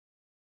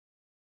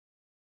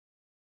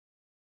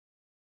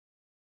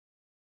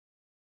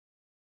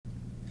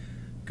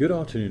Good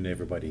afternoon,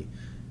 everybody.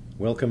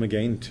 Welcome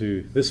again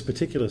to this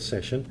particular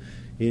session.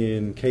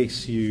 In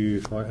case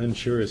you are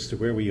unsure as to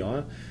where we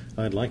are,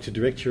 I'd like to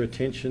direct your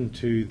attention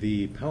to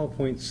the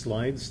PowerPoint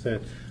slides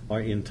that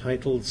are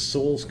entitled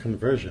Saul's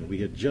Conversion. We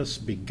had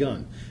just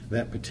begun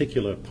that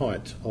particular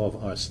part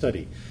of our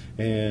study,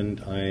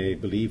 and I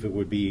believe it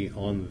would be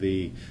on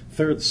the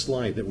third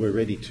slide that we're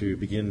ready to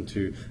begin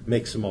to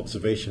make some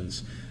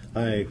observations.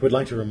 I would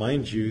like to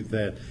remind you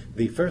that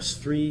the first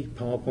three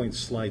PowerPoint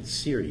slide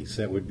series,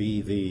 that would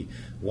be the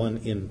one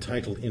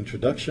entitled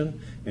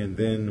Introduction, and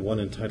then one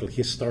entitled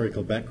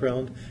Historical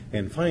Background,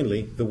 and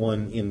finally the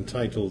one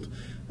entitled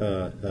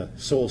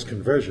Saul's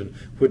Conversion,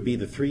 would be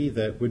the three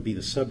that would be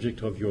the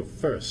subject of your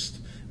first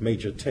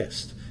major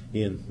test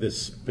in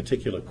this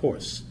particular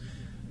course.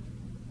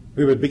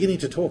 We were beginning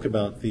to talk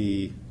about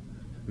the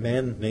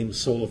man named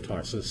Saul of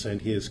Tarsus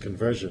and his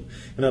conversion.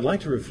 And I'd like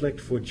to reflect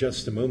for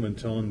just a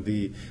moment on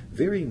the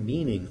very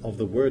meaning of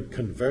the word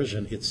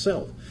conversion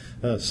itself.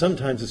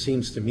 Sometimes it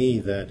seems to me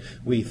that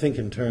we think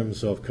in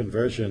terms of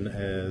conversion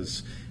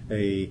as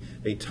a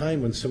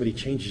time when somebody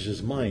changes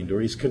his mind, or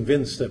he's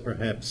convinced that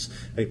perhaps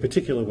a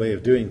particular way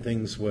of doing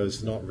things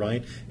was not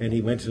right and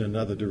he went in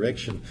another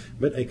direction.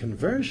 But a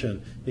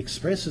conversion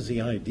expresses the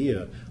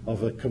idea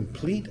of a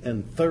complete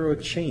and thorough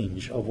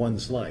change of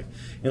one's life.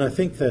 And I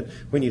think that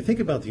when you think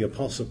about the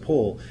Apostle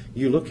Paul,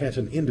 you look at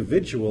an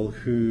individual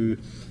who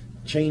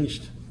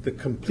changed the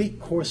complete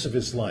course of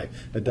his life,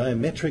 a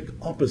diametric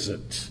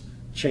opposite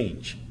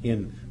change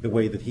in the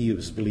way that he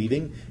was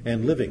believing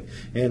and living.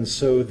 And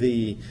so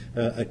the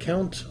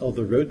account of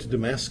the road to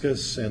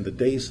Damascus and the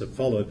days that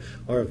followed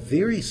are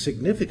very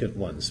significant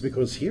ones,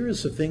 because here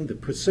is the thing that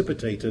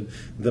precipitated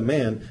the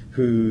man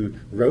who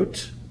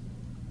wrote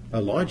a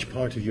large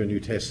part of your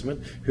New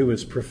Testament, who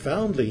was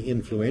profoundly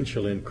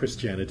influential in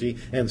Christianity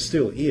and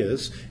still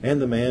is, and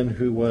the man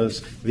who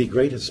was the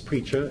greatest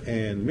preacher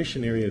and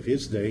missionary of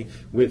his day,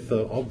 with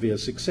the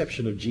obvious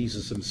exception of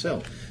Jesus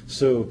himself.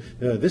 So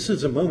this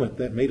is a moment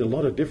that made a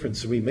lot of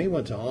difference. We may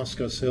want to ask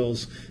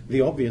ourselves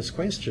the obvious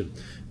question: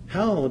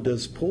 how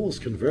does Paul's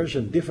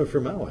conversion differ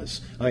from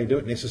ours? I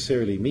don't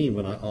necessarily mean,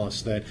 when I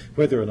ask that,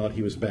 whether or not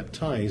he was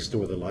baptized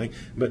or the like,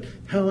 but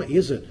how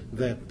is it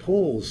that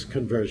Paul's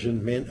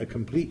conversion meant a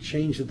complete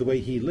change in the way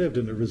he lived,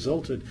 and it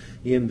resulted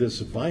in this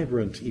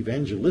vibrant,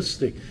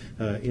 evangelistic,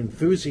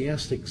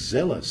 enthusiastic,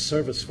 zealous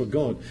service for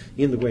God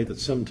in the way that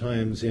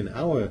sometimes in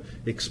our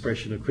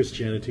expression of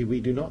Christianity we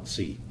do not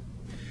see?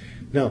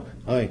 Now,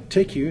 I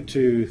take you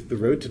to the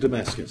road to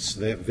Damascus,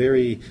 that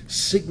very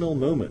signal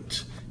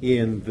moment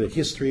in the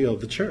history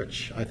of the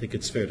church, I think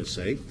it's fair to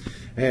say,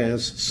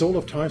 as Saul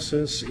of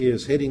Tarsus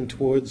is heading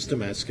towards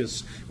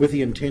Damascus with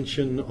the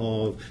intention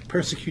of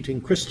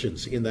persecuting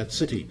Christians in that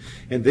city.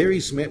 And there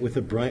he's met with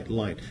a bright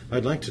light.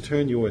 I'd like to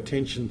turn your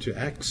attention to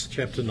Acts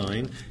chapter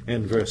 9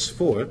 and verse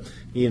 4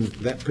 in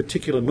that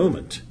particular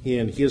moment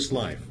in his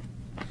life.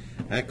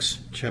 Acts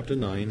chapter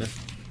 9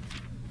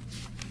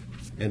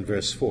 and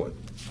verse 4.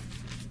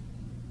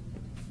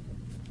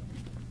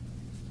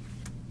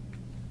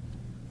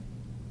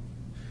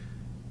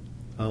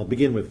 I'll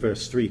begin with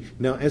verse 3.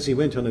 Now, as he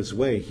went on his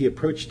way, he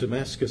approached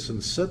Damascus,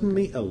 and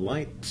suddenly a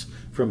light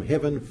from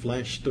heaven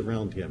flashed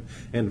around him.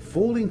 And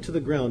falling to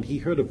the ground, he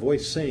heard a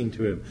voice saying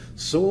to him,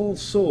 Saul,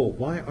 Saul,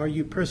 why are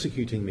you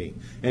persecuting me?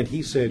 And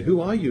he said, Who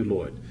are you,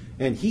 Lord?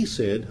 And he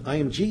said, I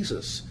am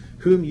Jesus,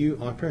 whom you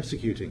are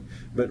persecuting.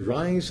 But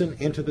rise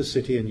and enter the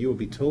city, and you will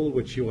be told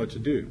what you are to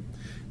do.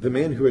 The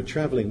men who were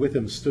traveling with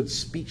him stood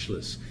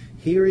speechless,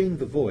 hearing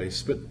the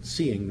voice, but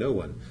seeing no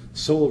one.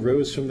 Saul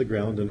rose from the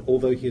ground, and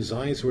although his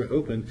eyes were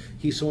open,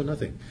 he saw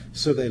nothing.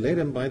 So they led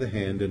him by the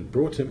hand and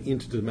brought him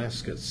into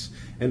Damascus.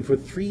 And for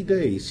 3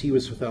 days he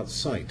was without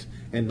sight,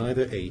 and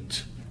neither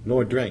ate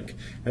nor drank.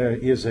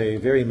 Is a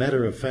very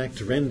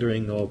matter-of-fact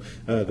rendering of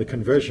the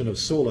conversion of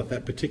Saul at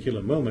that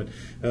particular moment.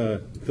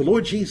 The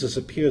Lord Jesus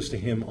appears to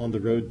him on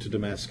the road to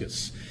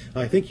Damascus.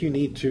 I think you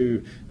need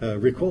to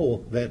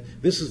recall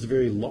that this is the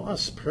very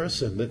last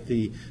person that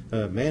the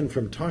man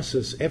from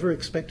Tarsus ever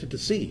expected to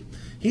see.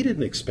 He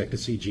didn't expect to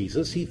see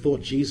Jesus. He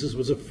thought Jesus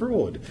was a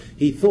fraud.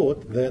 He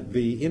thought that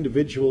the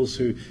individuals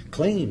who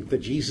claimed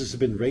that Jesus had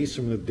been raised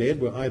from the dead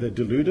were either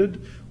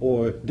deluded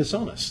or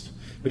dishonest.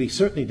 But he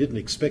certainly didn't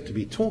expect to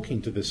be talking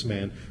to this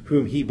man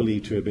whom he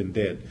believed to have been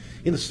dead.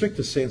 In the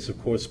strictest sense,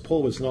 of course,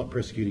 Paul was not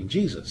persecuting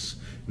Jesus.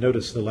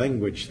 Notice the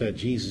language that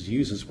Jesus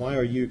uses, why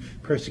are you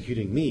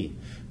persecuting me?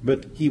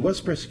 But he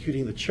was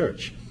persecuting the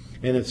church.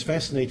 And it's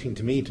fascinating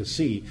to me to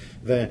see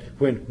that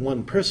when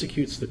one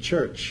persecutes the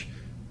church,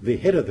 the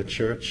head of the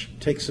church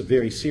takes it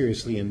very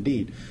seriously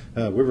indeed.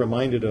 We're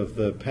reminded of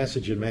the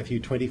passage in Matthew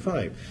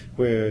 25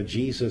 where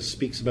Jesus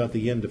speaks about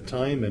the end of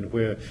time, and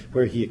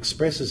where he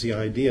expresses the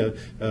idea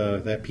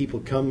that people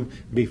come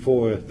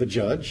before the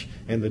judge,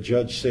 and the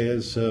judge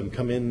says,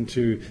 come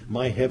into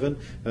my heaven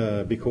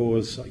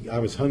because I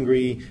was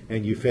hungry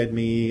and you fed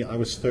me, I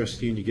was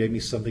thirsty and you gave me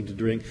something to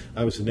drink,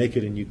 I was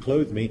naked and you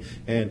clothed me.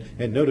 And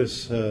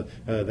notice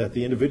that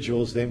the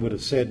individuals then would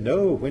have said,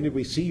 no, when did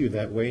we see you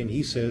that way? And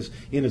he says,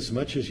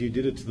 inasmuch as as you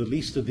did it to the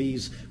least of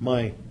these,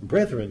 my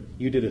brethren,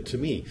 you did it to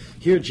me.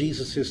 Here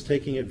Jesus is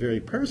taking it very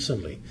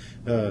personally,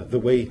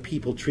 the way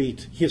people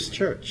treat his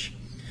church.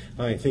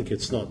 I think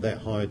it's not that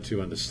hard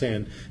to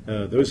understand.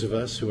 Those of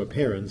us who are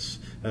parents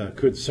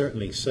could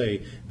certainly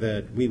say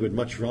that we would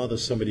much rather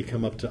somebody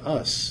come up to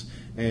us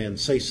and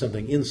say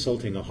something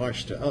insulting or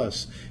harsh to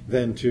us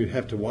than to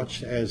have to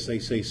watch as they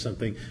say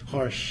something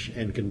harsh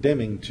and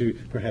condemning to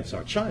perhaps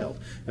our child.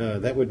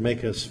 That would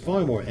make us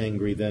far more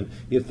angry than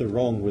if the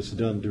wrong was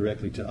done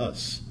directly to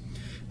us.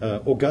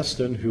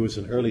 Augustine, who was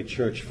an early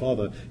church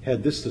father,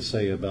 had this to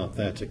say about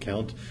that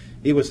account.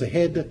 He was the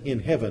head in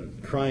heaven,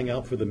 crying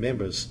out for the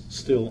members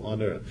still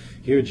on earth.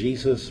 Here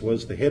Jesus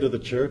was the head of the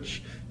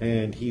church,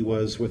 and he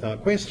was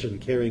without question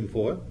caring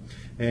for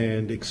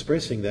and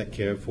expressing that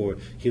care for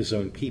his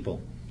own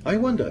people. I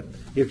wonder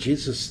if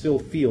Jesus still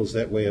feels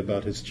that way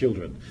about his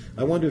children.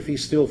 I wonder if he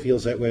still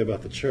feels that way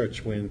about the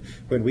church when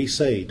we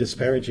say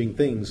disparaging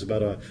things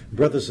about our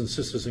brothers and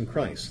sisters in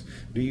Christ.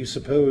 Do you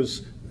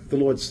suppose the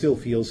Lord still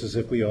feels as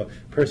if we are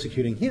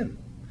persecuting him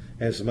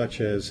as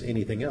much as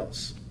anything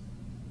else?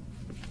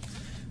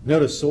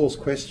 Notice Saul's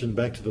question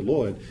back to the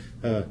Lord.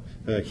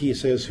 He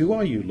says, "Who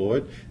are you,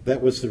 Lord?"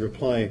 That was the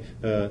reply.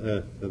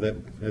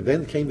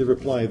 Then came the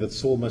reply that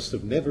Saul must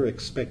have never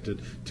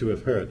expected to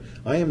have heard.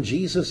 "I am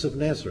Jesus of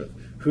Nazareth,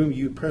 whom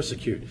you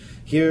persecute."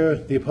 Here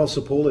the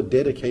Apostle Paul had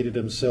dedicated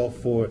himself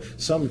for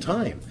some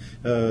time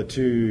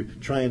to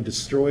try and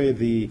destroy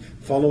the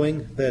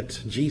following that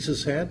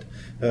Jesus had,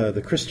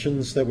 the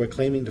Christians that were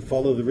claiming to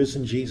follow the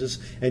risen Jesus,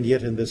 and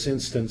yet in this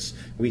instance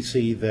we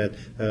see that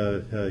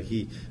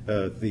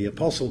the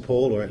Apostle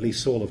Paul, or at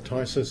least Saul of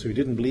Tarsus, who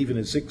didn't believe in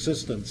his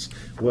existence,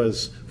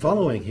 was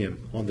following him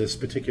on this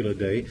particular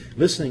day,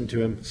 listening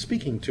to him,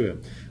 speaking to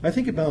him. I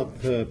think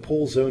about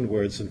Paul's own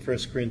words in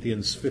 1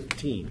 Corinthians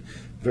 15,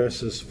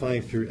 verses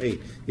 5 through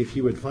 8. If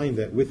you would find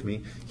that with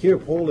me. Here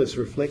Paul is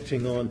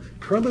reflecting on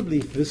probably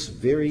this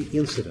very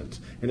incident,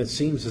 and it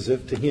seems as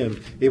if to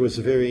him it was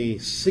a very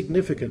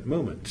significant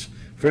moment.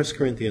 1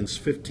 Corinthians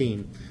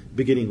 15,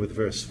 beginning with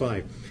verse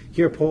 5.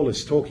 Here Paul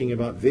is talking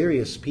about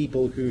various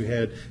people who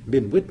had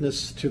been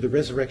witness to the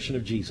resurrection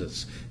of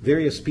Jesus.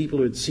 Various people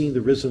who had seen the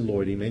risen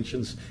Lord. He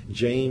mentions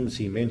James.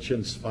 He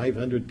mentions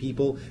 500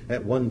 people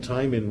at one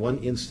time in one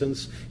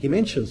instance. He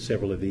mentions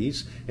several of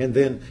these. And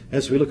then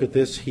as we look at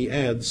this, he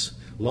adds,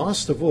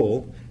 "Last of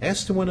all,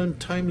 as to one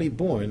untimely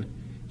born,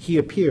 he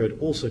appeared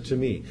also to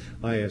me."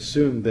 I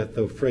assume that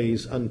the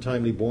phrase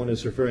untimely born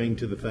is referring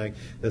to the fact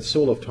that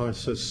Saul of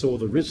Tarsus saw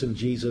the risen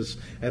Jesus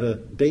at a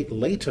date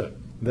later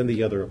than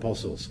the other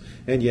apostles,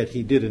 and yet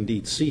he did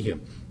indeed see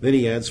him. Then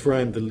he adds, "For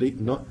I am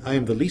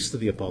the least of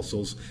the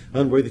apostles,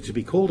 unworthy to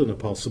be called an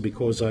apostle,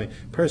 because I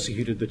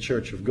persecuted the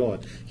church of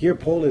God." Here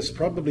Paul is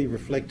probably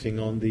reflecting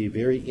on the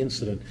very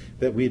incident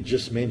that we had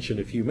just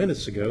mentioned a few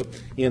minutes ago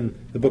in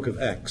the book of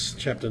Acts,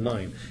 chapter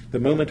 9, the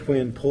moment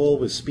when Paul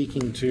was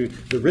speaking to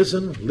the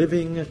risen,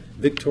 living,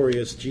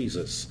 victorious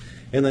Jesus.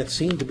 And that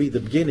seemed to be the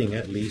beginning,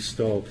 at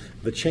least, of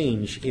the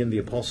change in the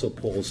Apostle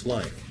Paul's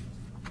life.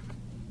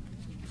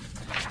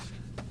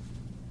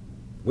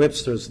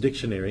 Webster's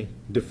dictionary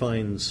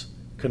defines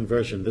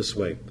conversion this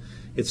way.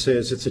 It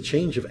says it's a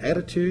change of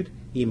attitude,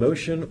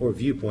 emotion, or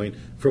viewpoint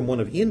from one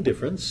of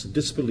indifference,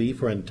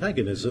 disbelief, or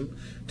antagonism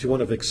to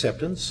one of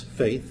acceptance,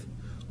 faith,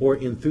 or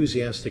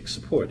enthusiastic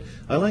support.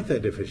 I like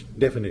that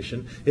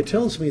definition. It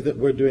tells me that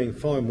we're doing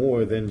far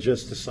more than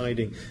just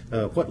deciding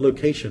what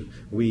location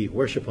we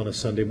worship on a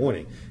Sunday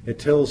morning. It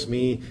tells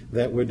me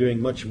that we're doing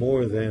much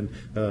more than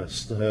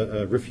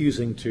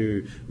refusing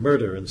to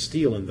murder and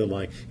steal and the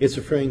like. It's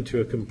referring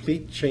to a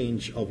complete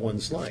change of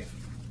one's life.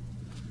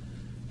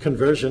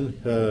 Conversion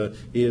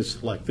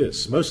is like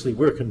this. Mostly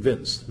we're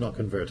convinced, not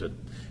converted.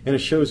 And it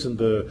shows in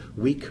the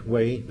weak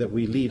way that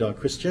we lead our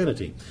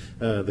Christianity,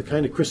 the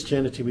kind of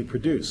Christianity we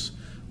produce.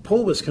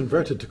 Paul was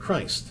converted to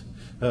Christ.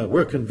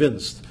 We're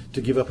convinced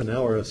to give up an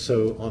hour or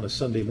so on a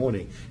Sunday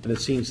morning. And it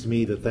seems to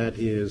me that that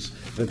is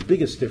the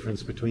biggest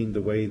difference between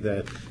the way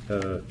that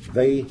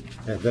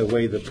the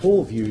way that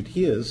Paul viewed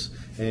his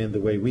and the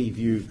way we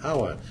view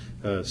our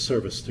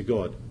service to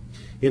God.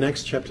 In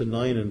Acts chapter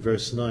 9 and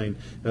verse 9,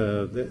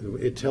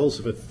 it tells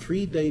of a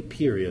 3-day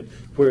period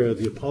where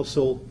the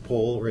Apostle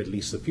Paul, or at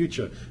least the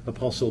future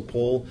Apostle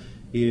Paul,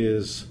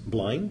 is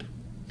blind,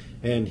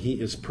 and he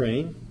is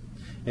praying,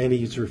 and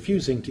he's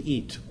refusing to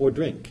eat or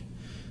drink.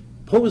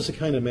 Paul was the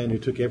kind of man who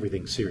took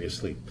everything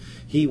seriously.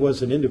 He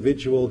was an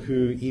individual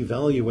who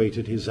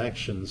evaluated his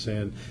actions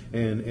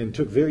and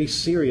took very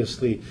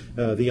seriously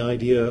the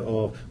idea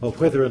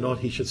of whether or not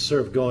he should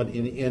serve God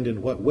and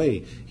in what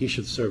way he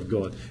should serve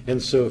God.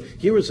 And so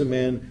here is a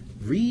man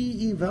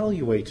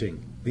re-evaluating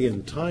the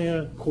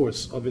entire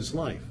course of his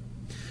life.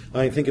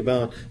 I think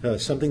about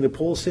something that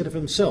Paul said of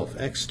himself,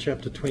 Acts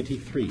chapter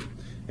 23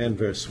 and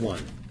verse 1.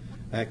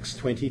 Acts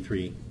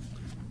 23,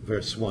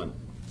 verse 1.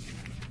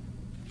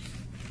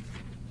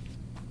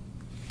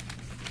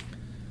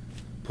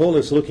 Paul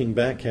is looking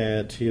back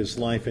at his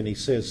life, and he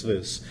says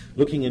this.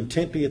 Looking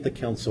intently at the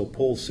council,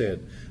 Paul said,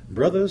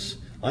 "Brothers,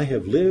 I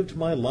have lived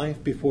my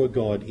life before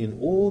God in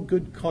all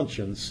good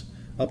conscience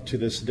up to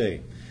this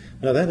day.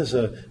 Now that is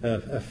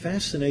a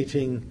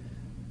fascinating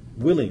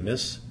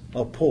willingness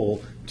of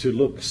Paul to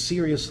look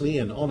seriously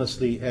and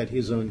honestly at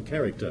his own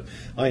character.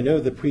 I know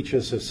the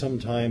preachers have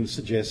sometimes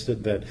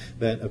suggested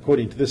that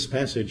according to this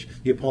passage,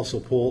 the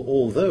Apostle Paul,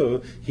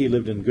 although he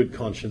lived in good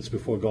conscience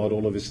before God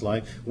all of his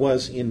life,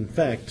 was in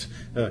fact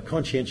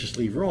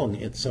conscientiously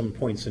wrong at some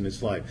points in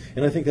his life.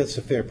 And I think that's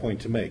a fair point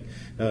to make.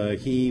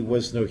 He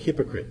was no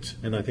hypocrite,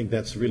 and I think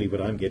that's really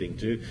what I'm getting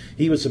to.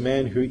 He was a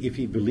man who, if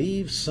he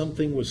believed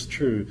something was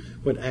true,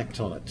 would act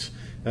on it.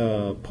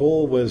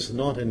 Paul was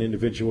not an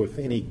individual with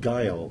any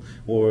guile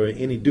or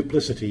any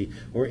duplicity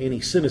or any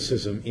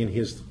cynicism in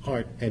his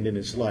heart and in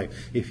his life.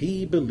 If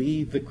he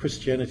believed that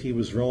Christianity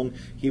was wrong,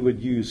 he would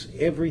use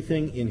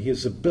everything in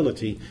his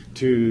ability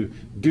to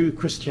do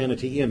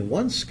Christianity in.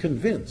 Once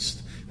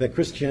convinced that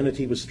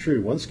Christianity was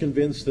true, once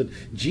convinced that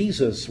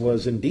Jesus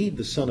was indeed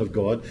the Son of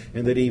God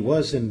and that he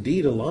was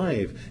indeed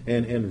alive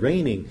and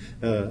reigning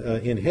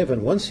in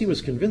heaven, once he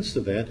was convinced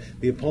of that,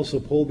 the Apostle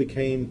Paul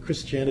became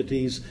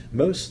Christianity's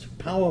most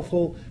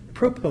powerful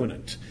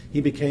proponent.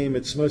 He became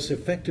its most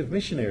effective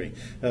missionary.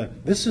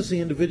 This is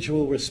the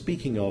individual we're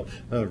speaking of.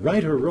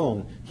 Right or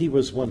wrong, he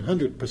was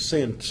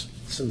 100%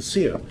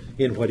 sincere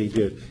in what he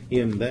did.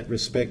 In that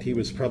respect, he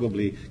was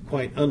probably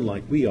quite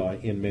unlike we are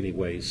in many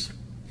ways.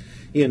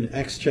 In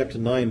Acts chapter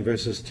 9,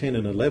 verses 10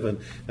 and 11,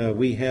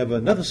 we have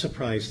another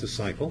surprise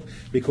disciple,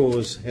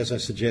 because, as I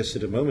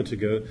suggested a moment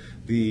ago,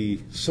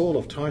 the Saul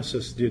of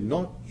Tarsus did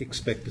not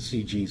expect to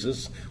see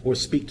Jesus or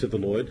speak to the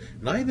Lord.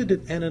 Neither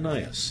did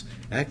Ananias.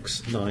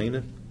 Acts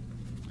 9,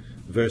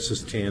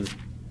 verses 10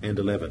 and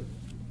 11.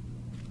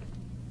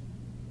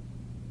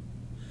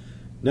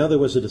 Now there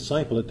was a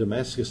disciple at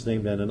Damascus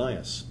named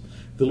Ananias.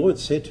 The Lord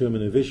said to him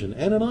in a vision,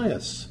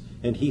 "Ananias."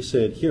 And he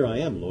said, "Here I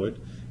am, Lord."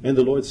 And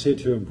the Lord said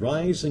to him,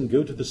 "Rise and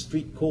go to the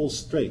street called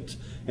Straight,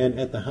 and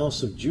at the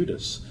house of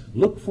Judas,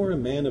 look for a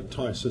man of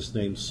Tarsus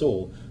named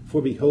Saul,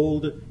 for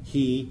behold,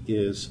 he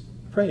is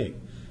praying.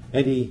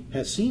 And he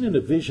has seen in a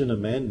vision a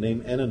man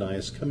named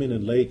Ananias come in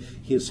and lay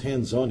his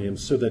hands on him,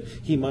 so that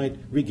he might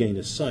regain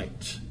his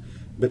sight."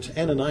 But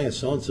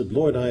Ananias answered,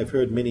 "Lord, I have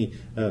heard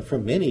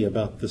from many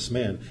about this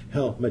man,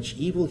 how much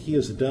evil he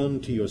has done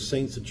to your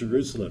saints at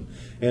Jerusalem.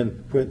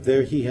 And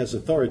there he has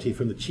authority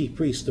from the chief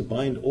priest to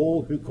bind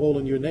all who call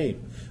on your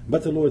name."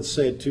 But the Lord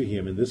said to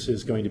him, and this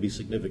is going to be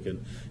significant,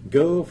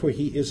 "Go, for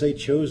he is a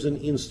chosen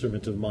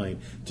instrument of mine,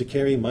 to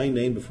carry my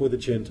name before the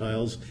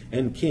Gentiles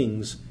and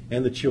kings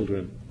and the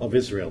children of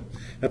Israel."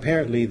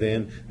 Apparently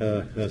then,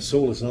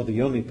 Saul is not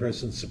the only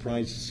person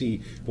surprised to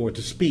see or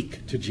to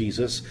speak to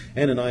Jesus.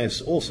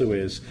 Ananias also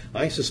is.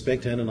 I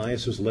suspect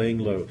Ananias was laying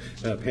low.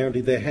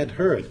 Apparently they had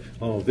heard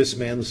of this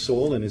man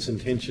Saul and his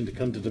intention to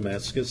come to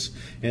Damascus,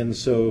 and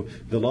so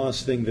the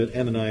last thing that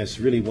Ananias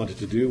really wanted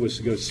to do was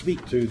to go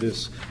speak to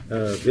this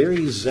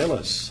very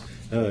zealous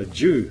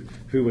Jew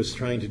who was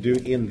trying to do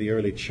in the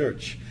early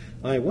church.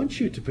 I want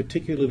you to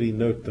particularly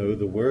note, though,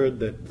 the word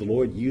that the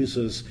Lord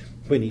uses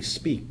when he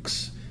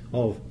speaks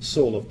of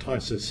Saul of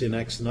Tarsus. In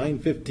Acts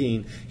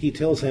 9:15, he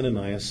tells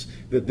Ananias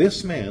that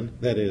this man,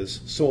 that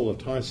is, Saul of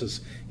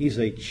Tarsus, is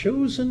a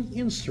chosen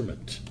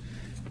instrument.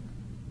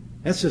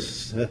 That's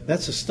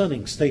a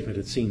stunning statement,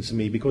 it seems to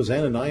me, because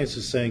Ananias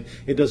is saying,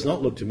 it does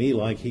not look to me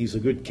like he's a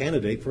good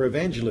candidate for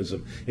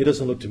evangelism. It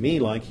doesn't look to me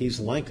like he's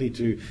likely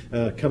to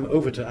come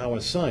over to our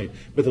side.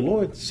 But the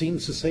Lord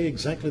seems to say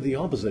exactly the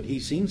opposite. He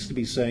seems to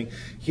be saying,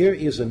 here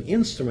is an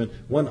instrument,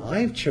 one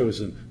I've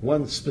chosen,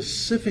 one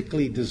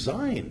specifically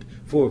designed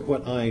for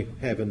what I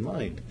have in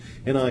mind.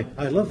 And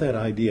I love that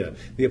idea.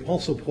 The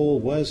Apostle Paul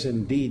was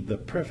indeed the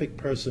perfect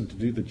person to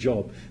do the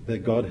job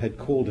that God had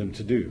called him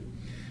to do.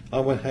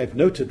 I've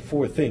noted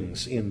 4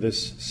 things in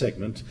this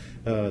segment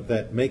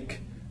that make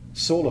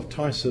Saul of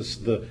Tarsus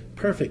the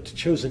perfect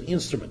chosen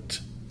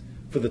instrument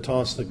for the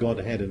task that God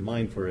had in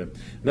mind for him.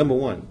 Number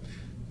 1,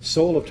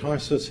 Saul of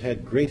Tarsus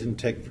had great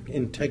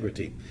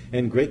integrity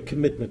and great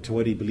commitment to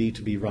what he believed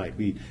to be right.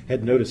 We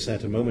had noticed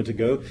that a moment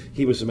ago.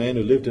 He was a man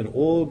who lived in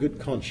all good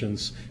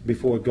conscience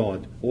before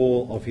God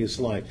all of his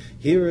life.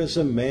 Here is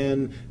a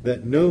man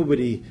that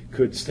nobody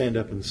could stand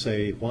up and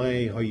say,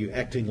 "Why are you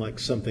acting like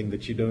something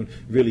that you don't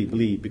really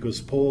believe?"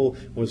 Because Paul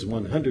was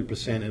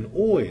 100% and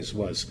always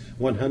was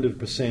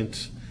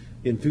 100%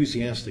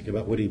 enthusiastic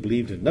about what he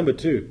believed in. Number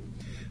 2,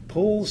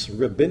 Paul's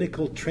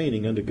rabbinical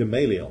training under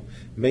Gamaliel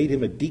made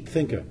him a deep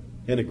thinker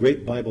and a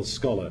great Bible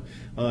scholar.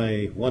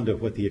 I wonder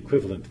what the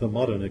equivalent, the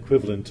modern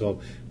equivalent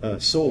of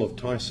Saul of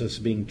Tarsus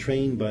being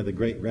trained by the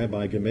great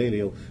Rabbi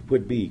Gamaliel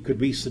would be.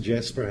 Could we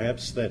suggest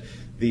perhaps that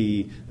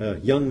the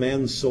young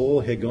man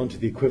Saul had gone to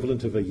the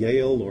equivalent of a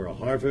Yale or a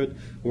Harvard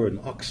or an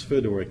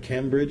Oxford or a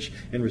Cambridge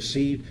and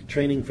received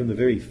training from the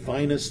very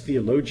finest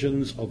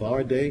theologians of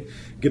our day?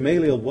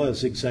 Gamaliel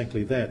was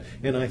exactly that.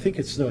 And I think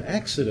it's no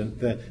accident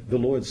that the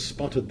Lord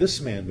spotted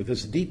this man with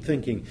his deep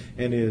thinking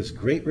and his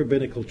great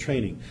rabbinical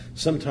training.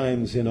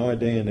 Sometimes in our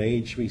day and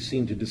age we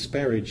seem to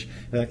disparage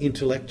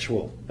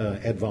intellectual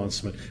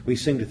advancement. We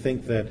seem to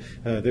think that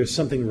there's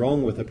something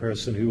wrong with a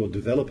person who will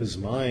develop his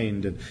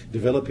mind and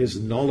develop his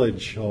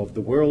knowledge of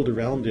the world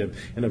around him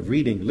and of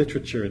reading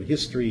literature and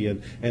history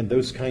and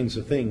those kinds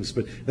of things.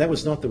 But that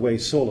was not the way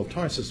Saul of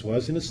Tarsus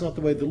was, and it's not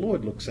the way the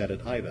Lord looks at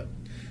it either.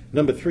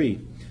 Number 3,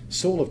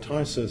 Saul of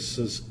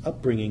Tarsus's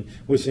upbringing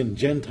was in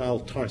Gentile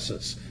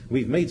Tarsus.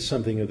 We've made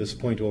something of this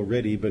point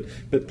already, but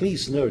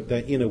please note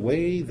that in a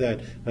way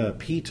that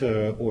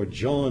Peter or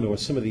John or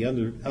some of the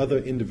other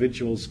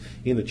individuals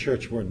in the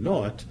church were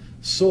not,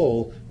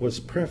 Saul was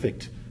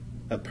perfect.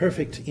 A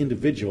perfect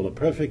individual, a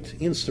perfect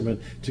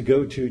instrument to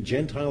go to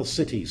Gentile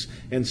cities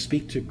and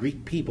speak to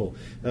Greek people.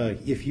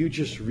 If you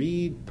just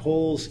read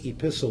Paul's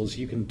epistles,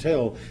 you can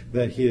tell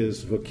that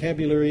his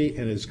vocabulary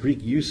and his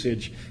Greek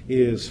usage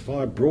is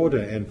far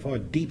broader and far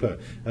deeper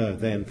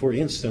than, for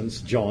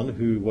instance, John,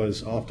 who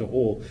was, after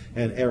all,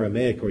 an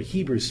Aramaic or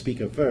Hebrew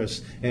speaker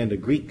first and a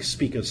Greek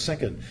speaker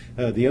second.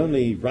 The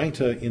only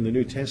writer in the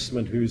New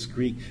Testament whose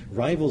Greek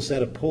rivals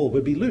that of Paul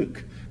would be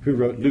Luke, who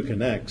wrote Luke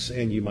and Acts,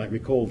 and you might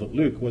recall that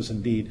Luke was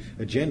indeed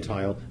a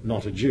Gentile,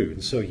 not a Jew,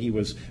 and so he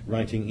was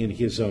writing in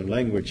his own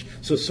language.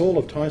 So Saul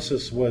of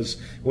Tarsus was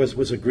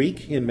a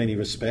Greek in many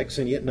respects,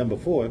 and yet, number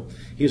 4,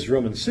 his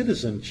Roman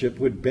citizenship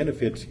would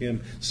benefit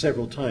him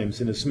several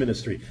times in his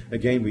ministry.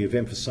 Again, we have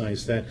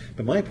emphasized that,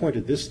 but my point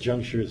at this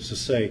juncture is to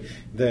say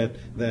that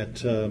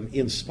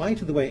in spite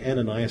of the way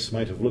Ananias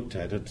might have looked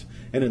at it,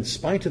 and in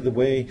spite of the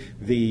way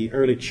the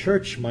early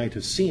church might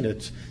have seen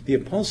it, the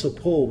Apostle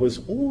Paul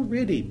was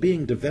already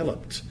being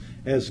developed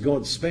as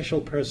God's special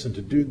person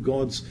to do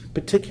God's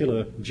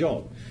particular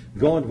job.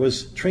 God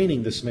was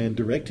training this man,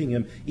 directing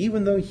him,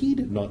 even though he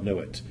did not know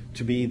it,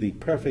 to be the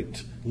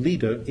perfect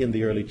leader in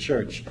the early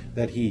church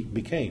that he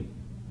became.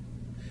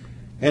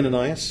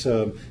 Ananias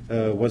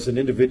was an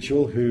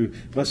individual who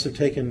must have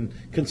taken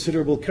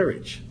considerable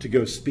courage to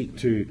go speak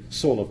to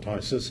Saul of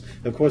Tarsus.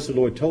 Of course, the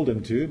Lord told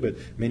him to, but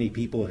many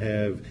people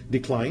have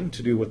declined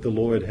to do what the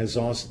Lord has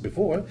asked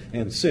before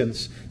and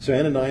since. So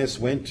Ananias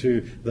went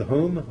to the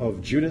home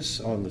of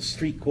Judas on the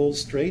street called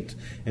Straight,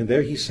 and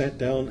there he sat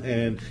down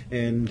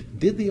and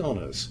did the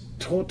honors,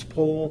 taught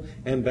Paul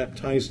and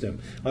baptized him.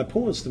 I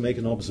pause to make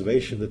an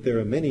observation that there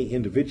are many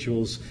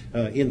individuals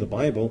in the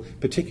Bible,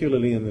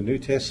 particularly in the New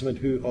Testament,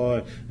 who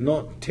are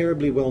not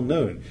terribly well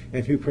known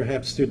and who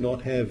perhaps did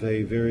not have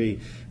a very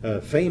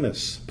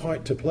famous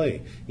part to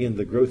play in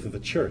the growth of the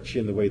church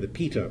in the way that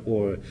Peter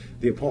or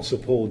the Apostle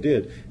Paul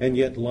did. And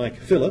yet, like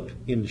Philip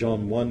in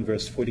John 1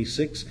 verse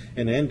 46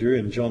 and Andrew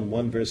in John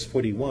 1 verse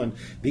 41,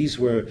 these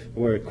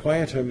were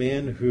quieter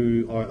men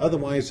who are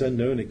otherwise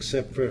unknown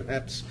except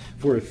perhaps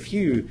for a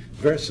few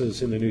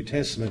verses in the New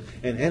Testament.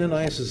 And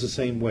Ananias is the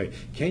same way.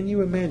 Can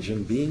you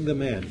imagine being the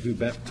man who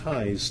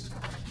baptized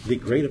the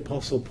great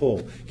Apostle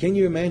Paul? Can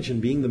you imagine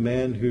being the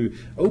man who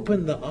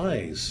opened the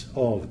eyes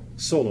of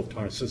Saul of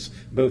Tarsus,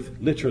 both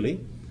literally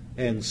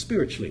and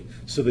spiritually,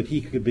 so that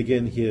he could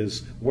begin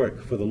his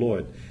work for the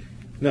Lord?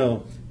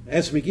 Now,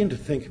 as we begin to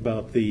think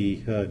about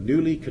the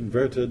newly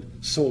converted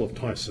Saul of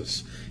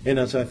Tarsus, and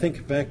as I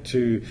think back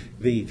to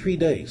the 3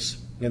 days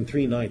and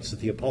 3 nights that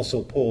the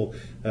Apostle Paul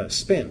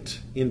spent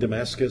in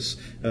Damascus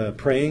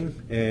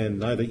praying and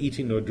neither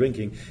eating nor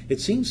drinking,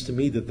 it seems to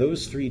me that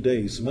those 3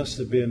 days must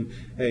have been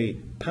a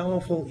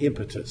powerful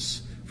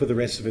impetus for the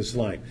rest of his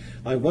life.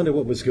 I wonder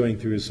what was going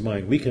through his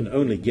mind. We can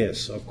only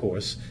guess, of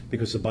course,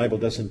 because the Bible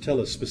doesn't tell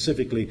us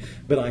specifically,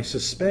 but I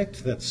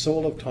suspect that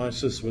Saul of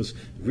Tarsus was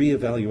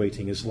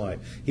reevaluating his life.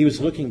 He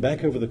was looking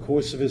back over the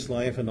course of his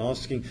life and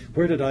asking,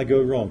 where did I go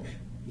wrong?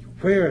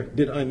 Where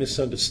did I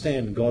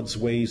misunderstand God's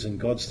ways and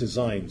God's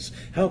designs?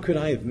 How could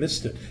I have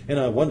missed it? And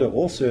I wonder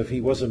also if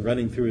he wasn't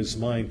running through his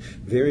mind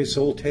various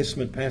Old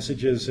Testament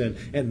passages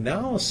and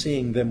now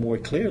seeing them more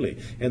clearly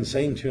and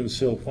saying to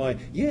himself, why,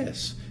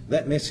 yes,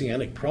 that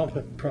messianic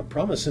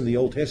promise in the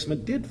Old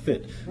Testament did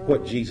fit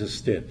what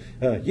Jesus did.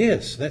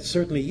 Yes, that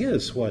certainly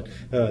is what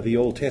the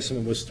Old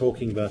Testament was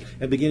talking about,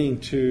 and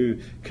beginning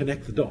to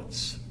connect the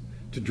dots,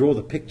 to draw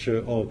the picture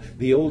of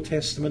the Old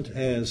Testament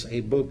as a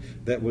book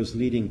that was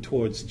leading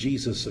towards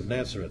Jesus of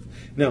Nazareth.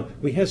 Now,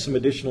 we have some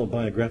additional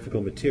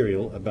biographical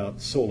material about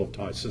Saul of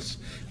Tarsus.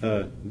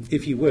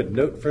 If you would,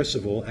 note first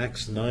of all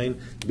Acts 9,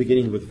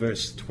 beginning with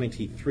verse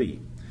 23.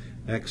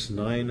 Acts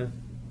 9,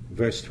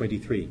 verse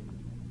 23.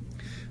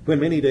 When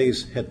many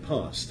days had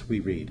passed, we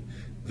read,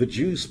 the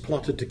Jews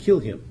plotted to kill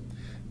him,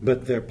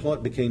 but their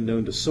plot became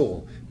known to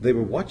Saul. They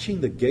were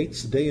watching the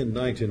gates day and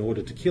night in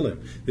order to kill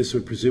him. This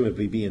would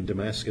presumably be in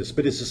Damascus.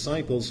 But his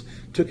disciples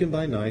took him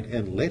by night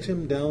and let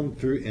him down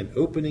through an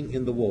opening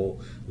in the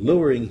wall,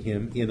 lowering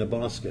him in a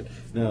basket.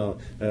 Now,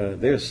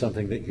 there's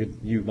something that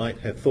you might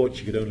have thought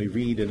you could only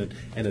read in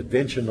an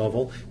adventure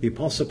novel. The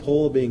Apostle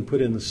Paul being put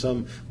in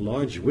some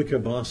large wicker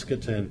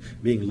basket and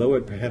being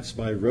lowered perhaps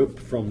by rope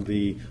from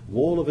the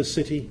wall of a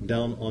city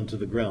down onto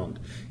the ground.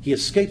 He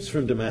escapes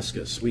from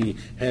Damascus. We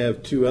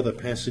have 2 other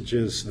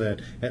passages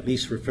that at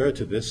least refer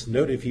to this.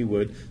 Note, if you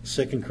would,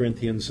 2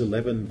 Corinthians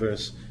 11,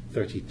 verse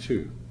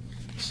 32.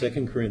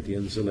 2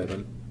 Corinthians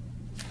 11,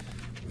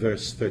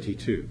 verse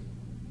 32.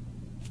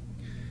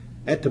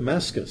 At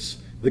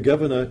Damascus, The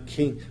governor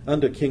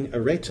under King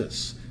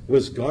Aretas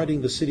was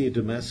guarding the city of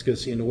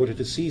Damascus in order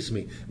to seize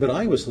me, but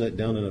I was let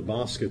down in a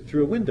basket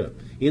through a window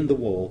in the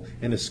wall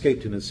and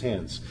escaped in his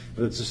hands.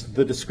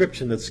 The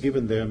description that's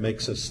given there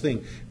makes us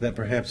think that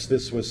perhaps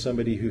this was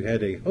somebody who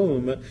had a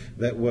home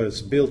that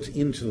was built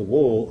into the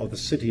wall of the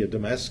city of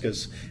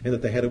Damascus, and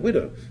that they had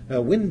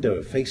a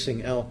window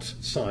facing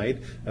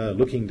outside,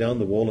 looking down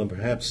the wall, and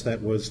perhaps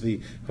that was the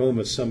home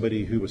of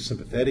somebody who was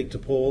sympathetic to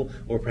Paul,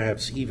 or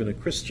perhaps even a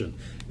Christian.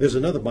 There's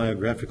another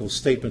biographical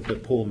statement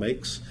that Paul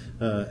makes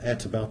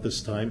at about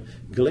this time,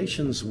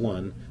 Galatians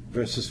 1,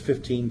 verses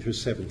 15 through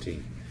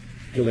 17.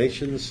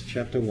 Galatians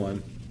chapter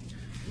 1,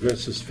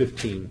 verses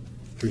 15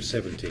 through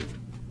 17.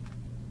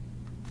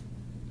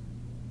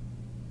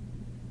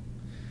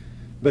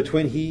 But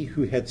when he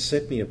who had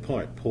set me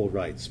apart, Paul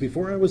writes,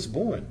 before I was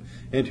born,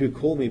 and who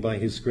called me by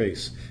his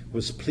grace,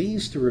 was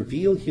pleased to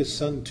reveal his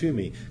Son to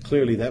me.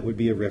 Clearly that would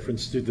be a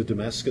reference to the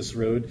Damascus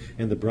road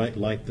and the bright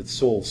light that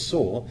Saul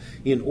saw.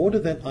 In order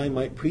that I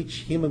might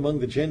preach him among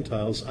the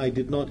Gentiles, I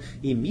did not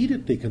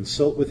immediately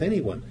consult with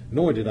anyone,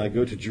 nor did I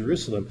go to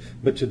Jerusalem,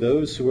 but to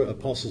those who were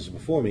apostles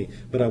before me.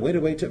 But I went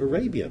away to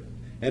Arabia,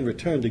 and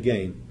returned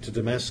again to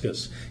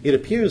Damascus. It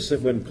appears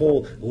that when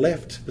Paul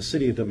left the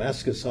city of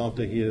Damascus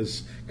after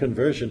his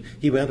conversion,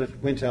 he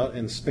went out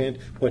and spent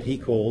what he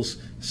calls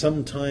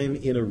some time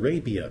in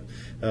Arabia.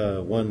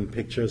 One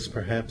pictures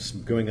perhaps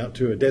going out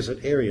to a desert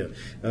area.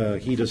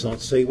 He does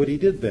not say what he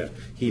did there.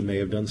 He may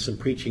have done some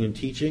preaching and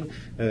teaching.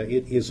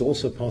 It is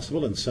also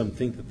possible, and some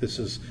think that this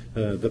is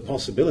the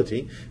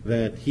possibility,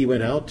 that he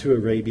went out to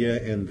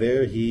Arabia and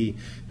there he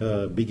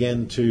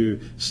began to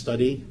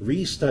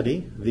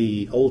restudy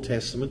the Old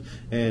Testament,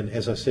 and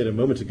as I said a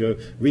moment ago,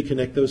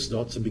 reconnect those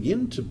dots and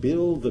begin to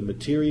build the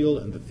material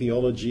and the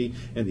theology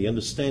and the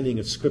understanding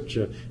of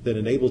Scripture that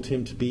enabled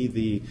him to be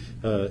the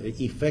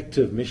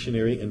effective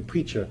missionary and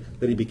preacher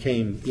that he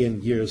became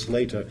in years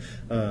later.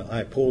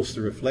 I pause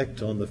to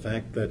reflect on the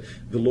fact that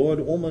the Lord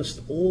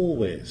almost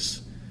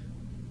always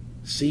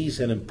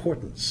sees an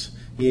importance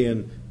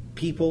in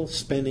people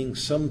spending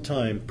some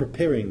time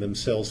preparing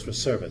themselves for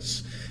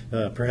service.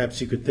 Perhaps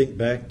you could think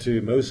back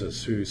to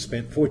Moses, who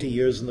spent 40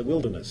 years in the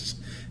wilderness,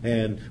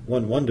 and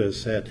one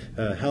wonders at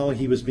how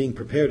he was being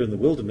prepared in the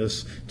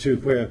wilderness to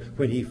where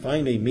when he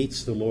finally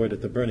meets the Lord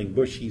at the burning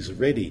bush, he's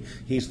ready.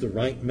 He's the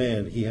right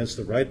man. He has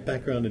the right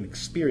background and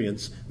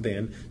experience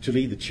then to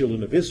lead the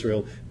children of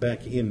Israel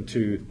back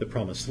into the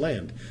promised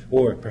land.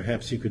 Or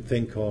perhaps you could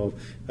think of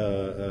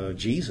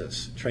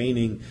Jesus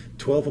training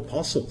 12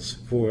 apostles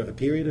for a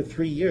period of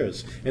 3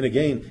 years. And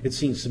again, it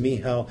seems to me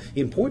how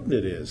important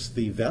it is,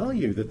 the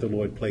value that the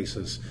Lord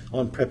places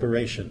on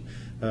preparation.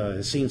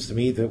 It seems to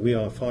me that we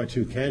are far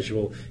too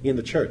casual in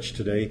the church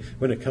today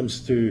when it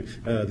comes to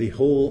the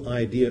whole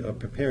idea of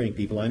preparing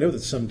people. I know that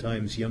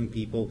sometimes young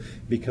people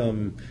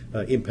become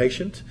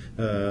impatient.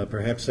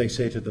 Perhaps they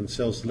say to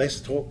themselves,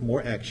 less talk,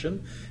 more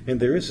action.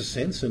 And there is a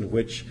sense in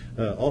which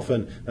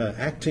often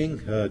acting,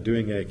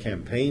 doing a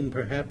campaign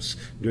perhaps,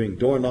 doing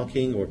door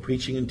knocking or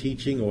preaching and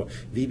teaching or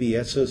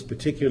VBSs,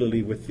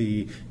 particularly with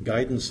the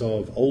guidance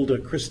of older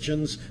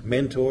Christians,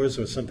 mentors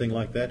or something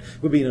like that,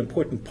 would be an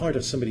important part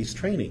of somebody's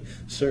training.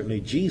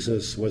 Certainly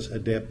Jesus was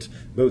adept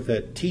both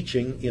at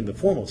teaching in the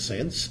formal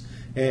sense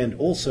and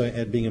also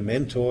at being a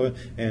mentor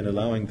and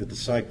allowing the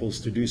disciples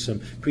to do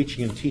some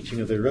preaching and teaching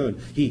of their own.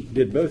 He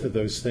did both of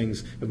those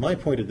things. But my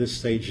point at this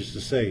stage is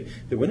to say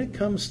that when it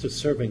comes to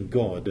serving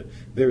God,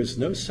 there is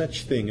no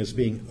such thing as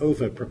being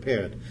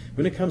over-prepared.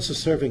 When it comes to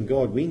serving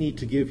God, we need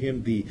to give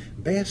him the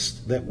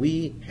best that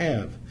we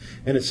have.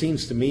 And it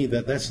seems to me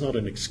that that's not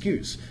an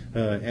excuse,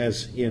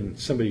 as in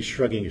somebody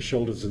shrugging his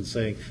shoulders and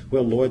saying,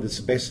 well, Lord, that's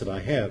the best that I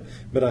have.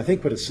 But I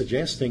think what it's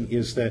suggesting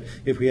is that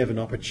if we have an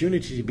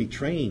opportunity to be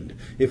trained,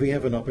 if we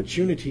have an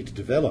opportunity to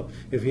develop,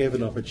 if we have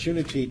an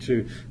opportunity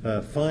to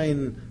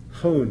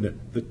hone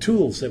the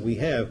tools that we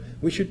have,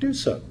 we should do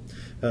so.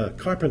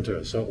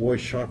 Carpenters are always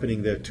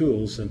sharpening their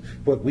tools, and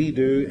what we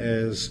do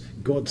as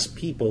God's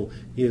people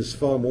is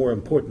far more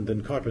important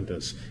than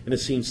carpenters. And it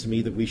seems to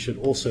me that we should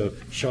also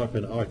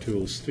sharpen our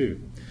tools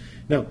too.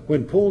 Now,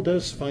 when Paul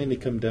does finally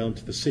come down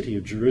to the city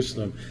of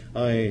Jerusalem,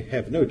 I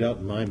have no doubt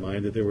in my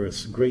mind that there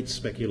was great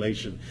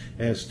speculation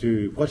as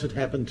to what had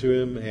happened to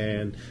him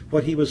and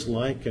what he was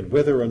like, and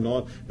whether or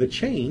not the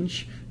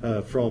change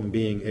from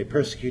being a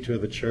persecutor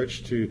of the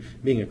church to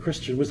being a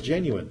Christian was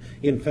genuine.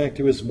 In fact,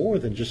 it was more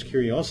than just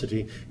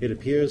curiosity. It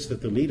appears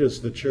that the leaders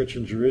of the church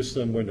in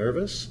Jerusalem were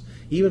nervous,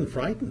 even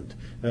frightened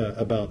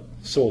about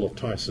Saul of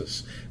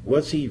Tarsus.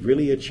 Was he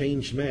really a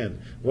changed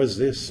man? Was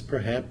this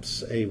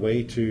perhaps a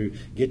way to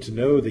get to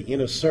know the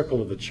inner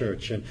circle of the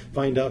church and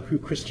find out who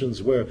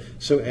Christians were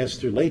so as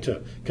to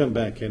later come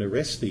back and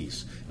arrest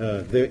these?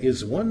 There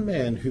is one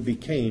man who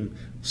became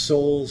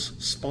Saul's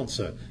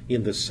sponsor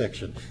in this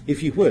section.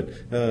 If you would,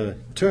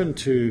 turn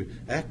to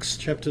Acts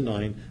chapter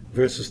 9,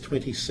 verses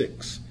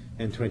 26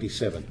 and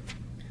 27.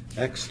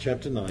 Acts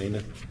chapter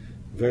 9,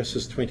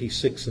 verses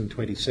 26 and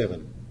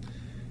 27.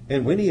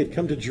 And when he had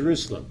come to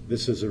Jerusalem,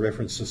 this is a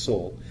reference to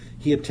Saul,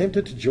 he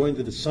attempted to join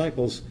the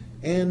disciples,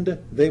 and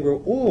they were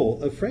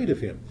all afraid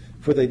of him,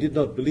 for they did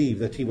not believe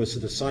that he was a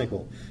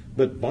disciple.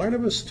 But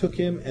Barnabas took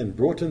him and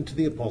brought him to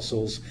the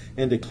apostles,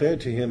 and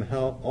declared to him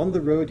how on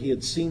the road he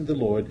had seen the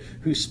Lord,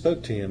 who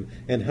spoke to him,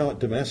 and how at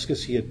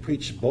Damascus he had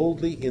preached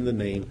boldly in the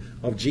name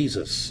of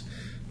Jesus.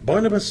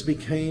 Barnabas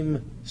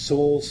became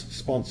Saul's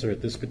sponsor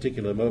at this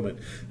particular moment.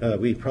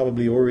 We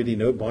probably already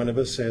know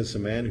Barnabas as a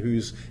man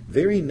whose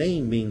very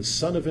name means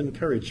son of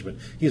encouragement.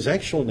 His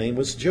actual name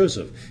was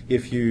Joseph.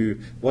 If you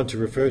want to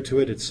refer to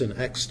it, it's in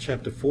Acts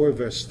chapter 4,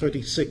 verse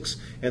 36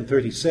 and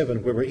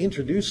 37, where we're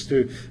introduced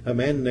to a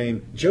man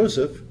named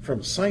Joseph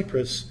from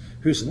Cyprus,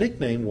 whose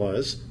nickname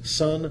was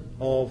son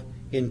of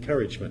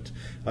encouragement.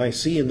 I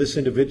see in this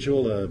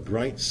individual a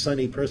bright,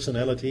 sunny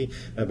personality,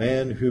 a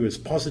man who is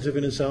positive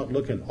in his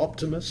outlook, an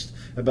optimist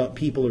about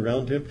people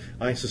around him.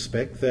 I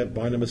suspect that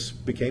Barnabas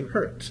became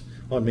hurt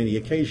on many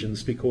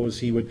occasions because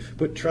he would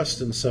put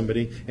trust in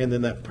somebody and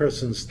then that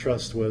person's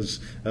trust was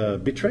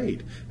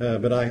betrayed.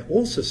 But I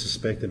also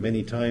suspect that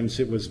many times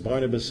it was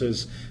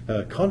Barnabas's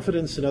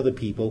confidence in other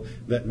people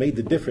that made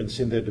the difference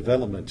in their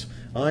development.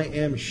 I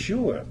am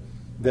sure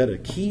that a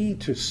key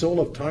to Saul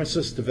of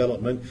Tarsus'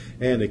 development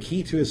and a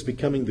key to his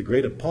becoming the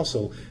great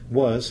apostle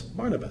was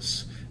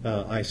Barnabas.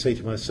 I say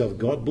to myself,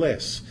 God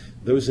bless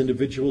those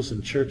individuals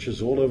in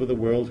churches all over the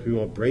world who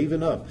are brave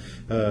enough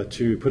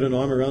to put an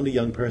arm around a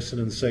young person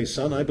and say,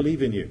 son, I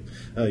believe in you.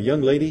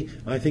 Young lady,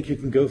 I think you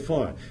can go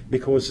far.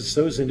 Because it's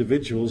those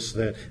individuals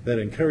that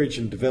encourage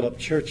and develop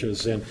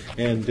churches.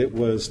 And it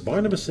was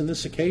Barnabas in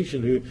this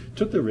occasion who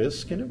took the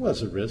risk, and it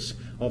was a risk,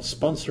 of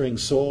sponsoring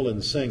Saul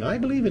and saying, I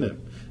believe in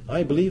him.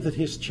 I believe that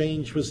his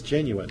change was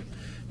genuine.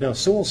 Now,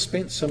 Saul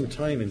spent some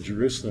time in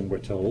Jerusalem, we're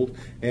told,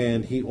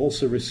 and he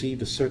also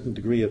received a certain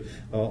degree of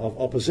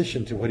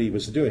opposition to what he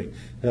was doing.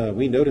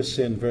 We notice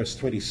in verse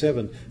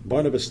 27,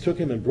 Barnabas took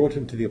him and brought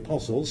him to the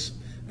apostles.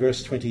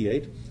 Verse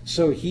 28,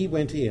 so he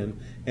went in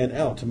and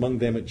out among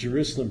them at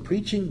Jerusalem,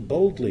 preaching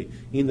boldly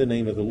in the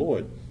name of the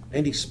Lord.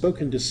 And he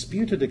spoke and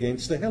disputed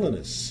against the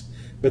Hellenists,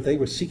 but they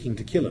were seeking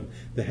to kill him.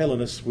 The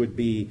Hellenists would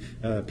be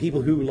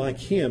people who, like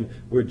him,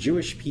 were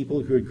Jewish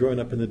people who had grown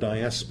up in the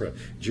diaspora,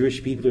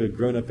 Jewish people who had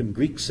grown up in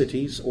Greek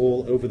cities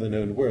all over the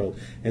known world.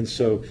 And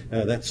so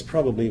that's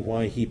probably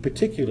why he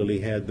particularly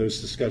had those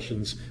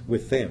discussions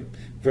with them.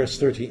 Verse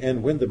 30,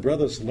 and when the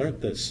brothers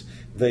learnt this,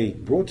 they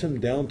brought him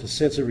down to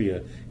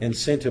Caesarea and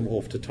sent him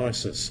off to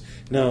Tarsus.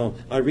 Now,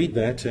 I read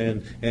that,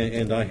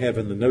 and I have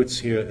in the notes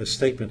here a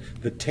statement,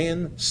 the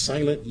 10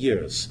 silent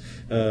years.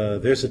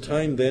 There's a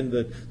time then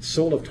that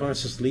Saul of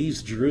Tarsus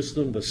leaves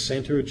Jerusalem, the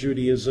center of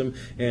Judaism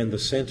and the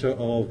center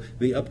of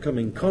the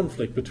upcoming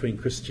conflict between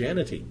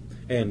Christianity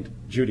and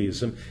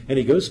Judaism, and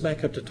he goes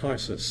back up to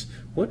Tarsus.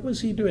 What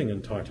was he doing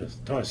in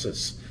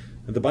Tarsus?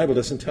 The Bible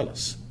doesn't tell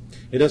us.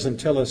 It doesn't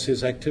tell us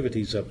his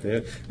activities up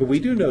there, but we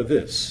do know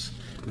this,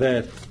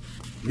 that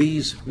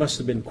these must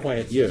have been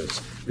quiet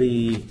years.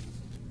 The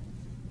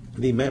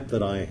map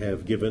that I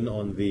have given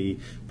on the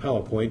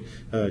PowerPoint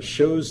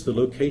shows the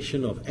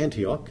location of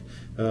Antioch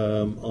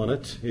on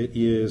it. It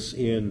is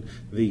in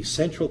the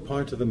central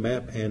part of the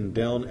map and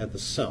down at the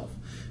south.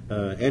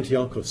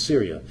 Antioch of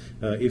Syria.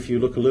 If you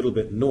look a little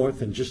bit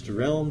north and just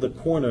around the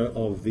corner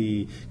of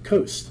the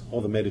coast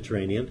of the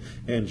Mediterranean,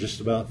 and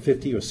just about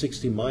 50 or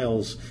 60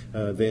 miles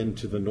then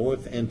to the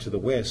north and to the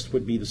west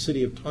would be the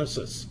city of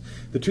Tarsus.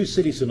 The two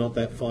cities are not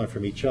that far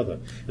from each other.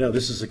 Now,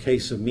 this is a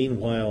case of,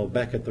 meanwhile,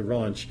 back at the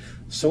ranch,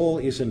 Saul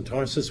is in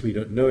Tarsus. We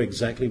don't know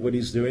exactly what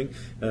he's doing.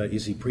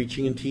 Is he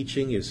preaching and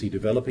teaching? Is he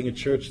developing a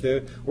church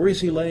there? Or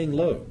is he laying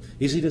low?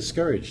 Is he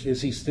discouraged?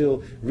 Is he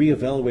still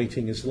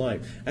reevaluating his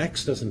life?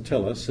 Acts doesn't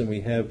tell us, and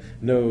we have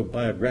no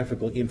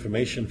biographical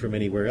information from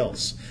anywhere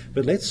else.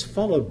 But let's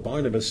follow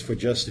Barnabas for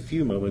just a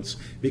few moments,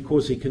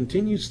 because he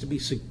continues to be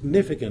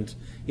significant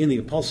in the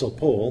Apostle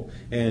Paul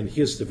and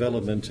his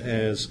development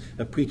as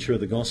a preacher of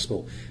the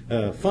gospel.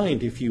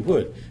 Find, if you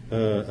would,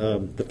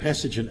 the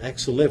passage in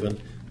Acts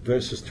 11,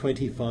 verses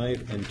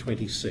 25 and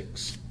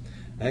 26.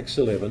 Acts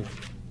 11,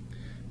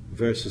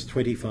 verses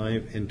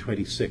 25 and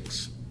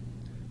 26.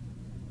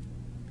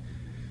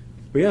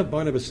 We have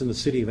Barnabas in the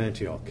city of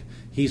Antioch.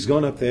 He's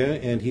gone up there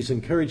and he's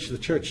encouraged the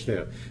church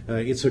there.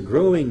 It's a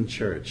growing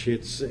church.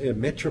 It's a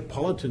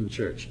metropolitan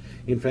church.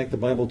 In fact, the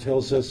Bible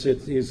tells us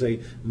it is a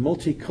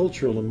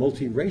multicultural and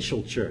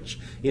multiracial church,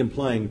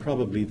 implying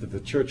probably that the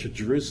church of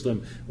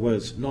Jerusalem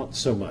was not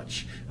so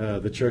much.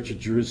 The church of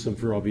Jerusalem,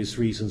 for obvious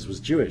reasons, was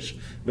Jewish.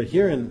 But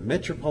here in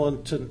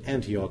metropolitan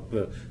Antioch,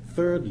 the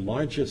third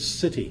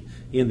largest city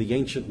in the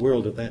ancient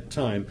world at that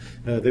time,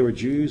 there were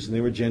Jews and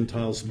there were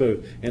Gentiles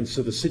both, and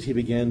so the city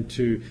began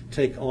to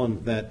take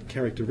on that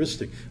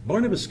characteristic.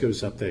 Barnabas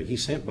goes up there.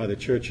 He's sent by the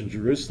church in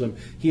Jerusalem.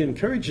 He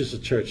encourages the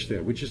church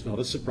there, which is not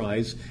a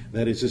surprise.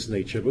 That is his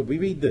nature. But we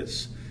read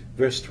this,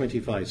 verse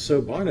 25. So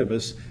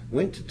Barnabas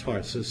went to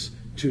Tarsus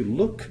to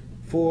look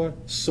for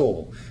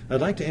Saul.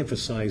 I'd like to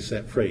emphasize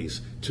that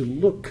phrase, to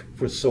look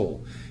for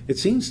Saul. It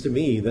seems to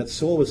me that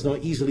Saul was not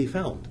easily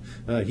found.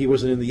 He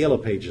wasn't in the Yellow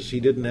Pages. He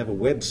didn't have a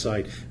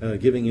website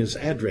giving his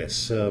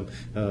address.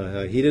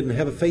 He didn't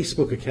have a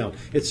Facebook account.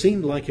 It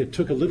seemed like it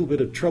took a little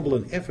bit of trouble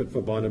and effort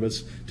for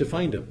Barnabas to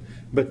find him.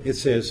 But it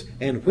says,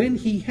 and when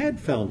he had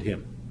found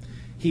him,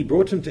 he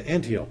brought him to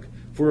Antioch.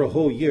 For a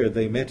whole year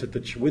they met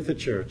with the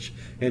church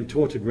and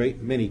taught a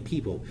great many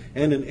people.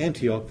 And in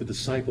Antioch the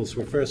disciples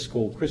were first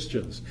called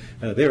Christians.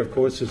 There, of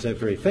course, is that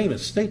very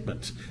famous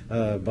statement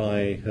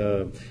by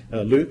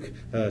Luke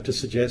to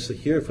suggest that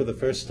here for the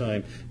first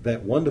time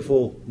that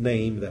wonderful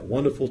name, that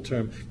wonderful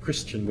term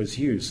Christian was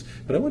used.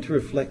 But I want to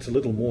reflect a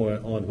little more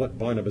on what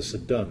Barnabas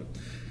had done.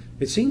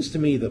 It seems to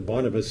me that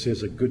Barnabas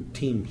is a good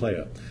team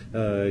player.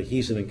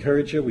 He's an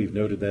encourager. We've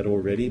noted that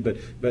already.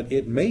 But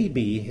it may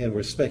be, and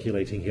we're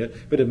speculating here,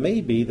 but it may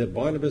be that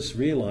Barnabas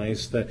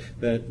realized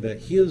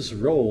that his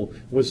role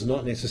was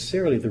not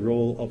necessarily the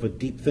role of a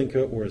deep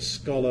thinker or a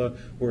scholar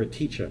or a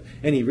teacher.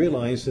 And he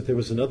realized that there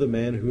was another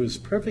man who was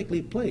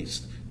perfectly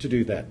placed to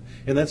do that.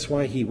 And that's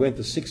why he went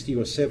the 60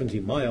 or 70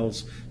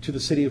 miles to the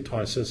city of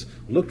Tarsus,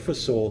 looked for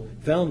Saul,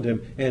 found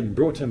him, and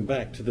brought him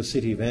back to the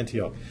city of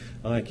Antioch.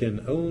 I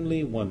can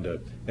only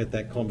wonder at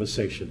that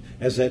conversation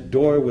as that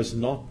door was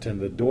knocked and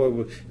the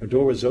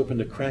door was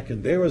opened a crack,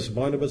 and there was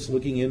Barnabas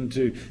looking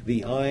into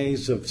the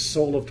eyes of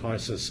Saul of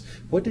Tarsus.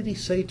 What did he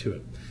say to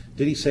him?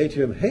 Did he say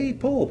to him, "Hey,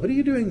 Paul, what are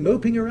you doing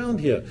moping around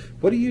here?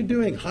 What are you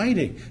doing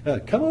hiding?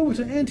 Come over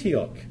to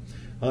Antioch"?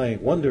 I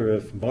wonder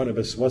if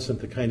Barnabas wasn't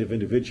the kind of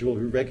individual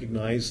who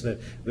recognized that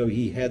though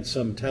he had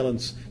some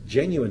talents,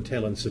 genuine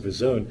talents of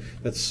his own,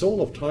 that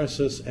Saul of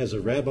Tarsus as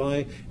a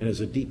rabbi and as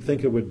a deep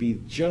thinker would be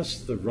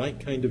just the right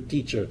kind of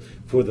teacher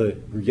for the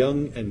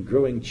young and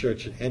growing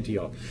church at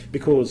Antioch.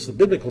 Because the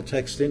biblical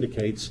text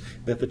indicates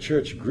that the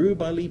church grew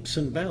by leaps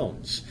and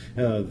bounds.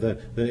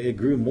 It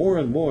grew more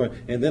and more,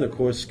 and then of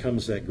course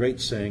comes that great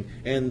saying,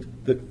 and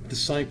the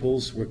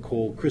disciples were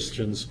called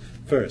Christians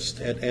first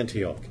at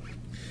Antioch.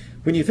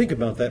 When you think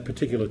about that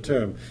particular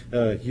term,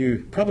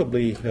 you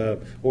probably,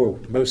 or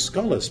most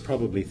scholars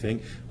probably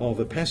think of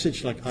a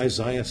passage like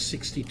Isaiah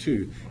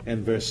 62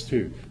 and verse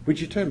 2.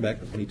 Would you turn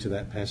back with me to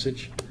that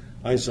passage?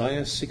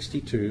 Isaiah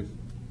 62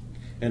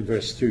 and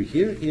verse 2.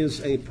 Here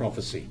is a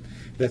prophecy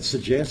that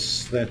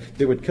suggests that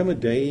there would come a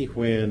day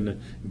when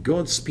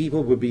God's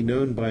people would be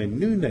known by a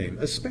new name,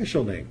 a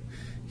special name.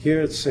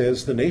 Here it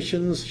says, "The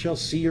nations shall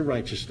see your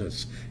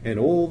righteousness, and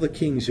all the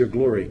kings your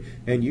glory,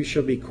 and you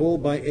shall be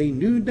called by a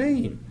new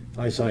name,"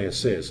 Isaiah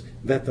says,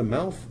 "that the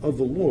mouth of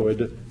the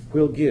Lord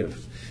will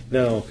give."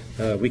 Now,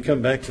 we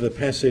come back to the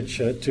passage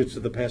to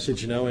the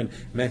passage now in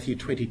Matthew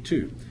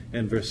 22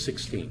 and verse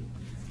 16.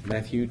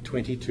 Matthew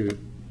 22,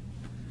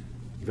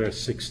 verse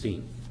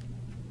 16.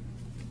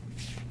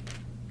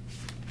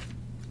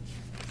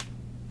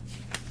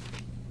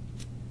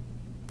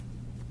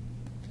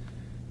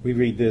 We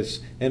read this,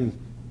 "And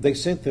they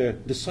sent their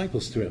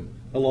disciples to him,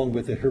 along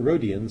with the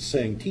Herodians,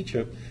 saying,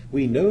 'Teacher,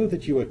 we know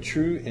that you are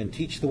true and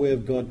teach the way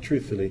of God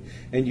truthfully,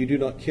 and you do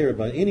not care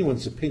about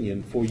anyone's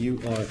opinion, for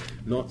you are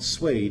not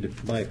swayed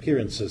by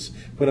appearances.'"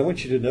 What I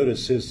want you to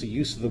notice is the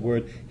use of the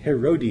word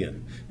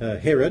Herodian.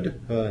 Herod,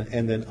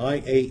 and then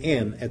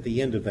I-A-N at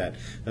the end of that.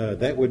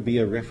 That would be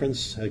a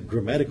reference, a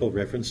grammatical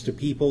reference to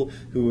people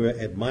who were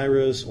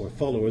admirers or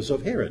followers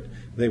of Herod.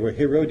 They were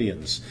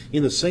Herodians.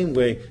 In the same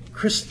way,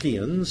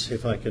 Christians,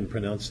 if I can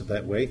pronounce it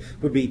that way,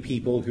 would be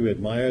people who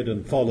admired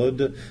and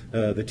followed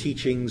the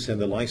teachings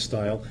and the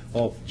lifestyle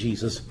of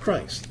Jesus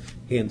Christ.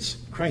 Hence,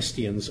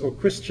 Christians or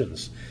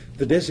Christians.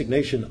 The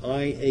designation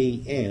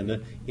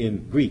I-A-N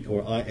in Greek,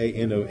 or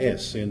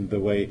I-A-N-O-S in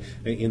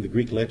the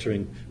Greek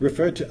lettering,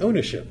 referred to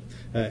ownership,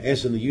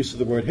 as in the use of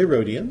the word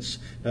Herodians,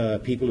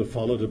 people who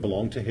followed or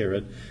belonged to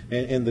Herod.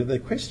 And the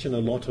question a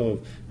lot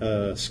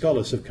of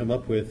scholars have come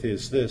up with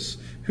is this: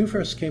 who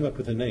first came up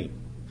with a name?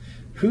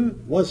 Who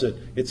was it?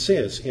 It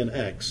says in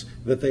Acts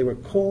that they were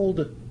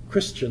called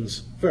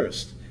Christians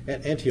first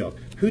at Antioch.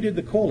 Who did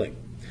the calling?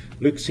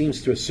 Luke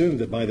seems to assume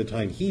that by the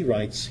time he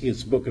writes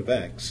his book of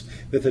Acts,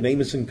 that the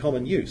name is in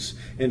common use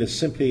and is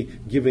simply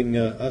giving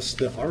us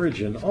the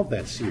origin of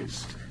that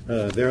use.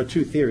 There are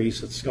two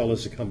theories that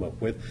scholars have come up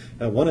with.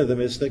 One of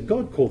them is that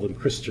God called them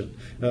Christian.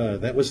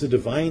 That was the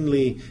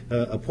divinely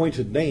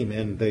appointed name,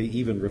 and they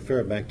even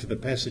refer back to the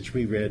passage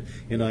we read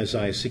in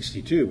Isaiah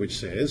 62, which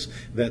says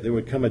that there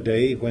would come a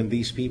day when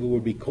these people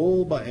would be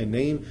called by a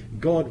name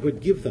God would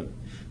give them.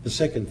 The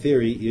second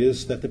theory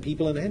is that the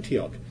people in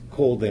Antioch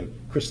called them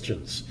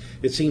Christians.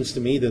 It seems to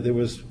me that there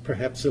was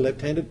perhaps a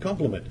left-handed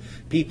complement.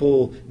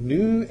 People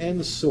knew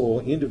and saw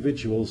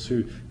individuals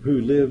who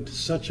lived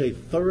such a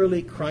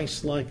thoroughly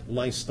Christ-like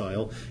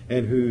lifestyle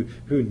and who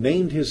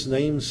named his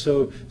name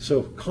so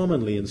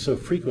commonly and so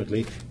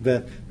frequently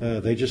that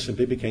they just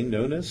simply became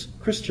known as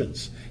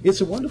Christians.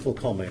 It's a wonderful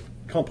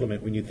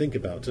compliment when you think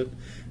about it.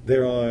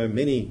 There are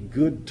many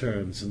good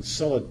terms and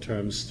solid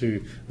terms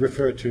to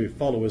refer to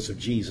followers of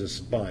Jesus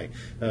by.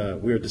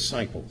 We're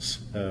disciples.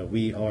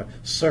 We are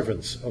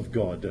servants of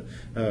God.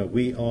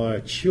 We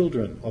are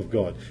children of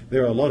God.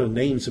 There are a lot of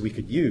names that we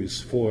could use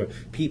for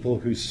people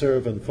who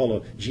serve and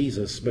follow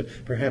Jesus, but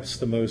perhaps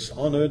the most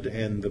honored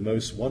and the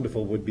most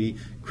wonderful would be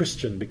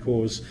Christian,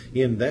 because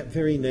in that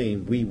very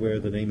name we wear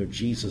the name of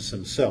Jesus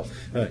himself.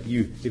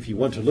 If you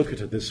want to look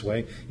at it this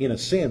way, in a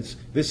sense,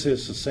 this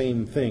is the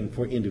same thing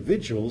for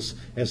individuals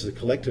as the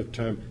collective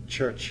term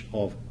Church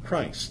of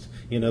Christ.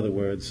 In other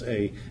words,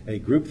 a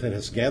group that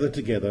has gathered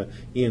together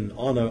in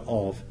honor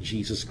of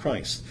Jesus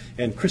Christ.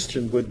 And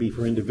Christian would be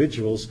for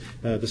individuals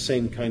the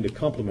same kind of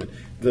compliment.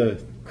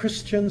 The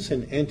Christians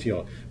in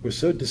Antioch were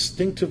so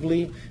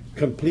distinctively,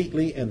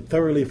 completely, and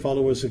thoroughly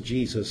followers of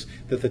Jesus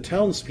that the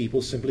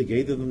townspeople simply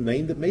gave them the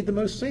name that made the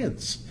most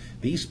sense.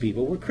 These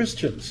people were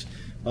Christians.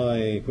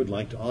 I would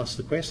like to ask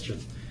the question,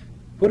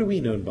 what are we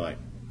known by?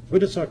 What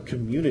does our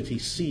community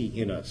see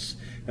in us?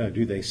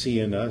 Do they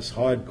see in us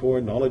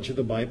hardcore knowledge of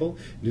the Bible?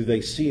 Do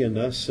they see in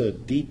us a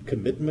deep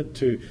commitment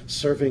to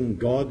serving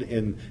God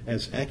in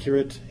as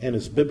accurate and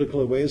as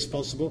biblical a way as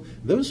possible?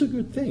 Those are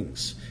good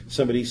things.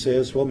 Somebody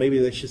says, well, maybe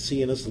they should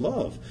see in us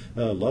love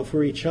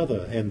for each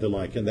other and the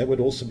like, and that would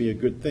also be a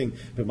good thing.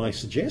 But my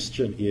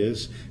suggestion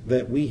is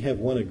that we have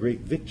won a great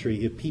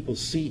victory if people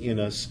see in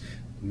us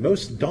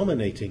most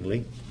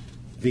dominatingly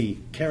the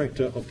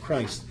character of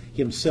Christ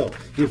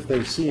himself, if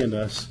they see in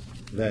us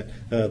that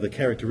the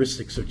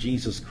characteristics of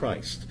Jesus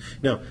Christ.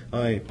 Now,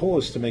 I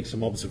pause to make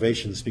some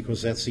observations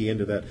because that's the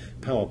end of that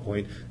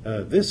PowerPoint.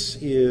 This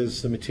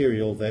is the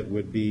material that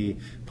would be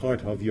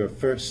part of your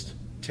first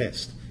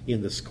test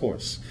in this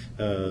course.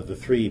 The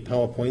 3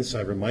 PowerPoints,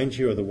 I remind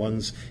you, are the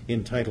ones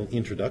entitled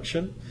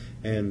Introduction,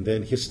 and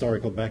then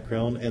Historical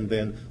Background, and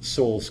then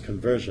Saul's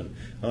Conversion.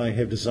 I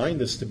have designed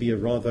this to be a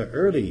rather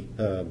early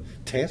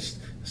test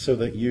so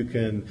that you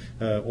can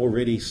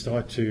already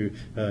start to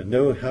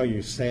know how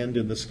you stand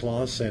in this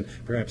class, and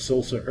perhaps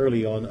also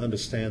early on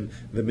understand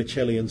the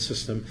Michelian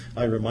system.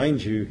 I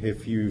remind you,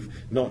 if you've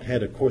not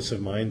had a course of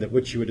mine, that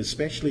what you would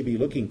especially be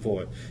looking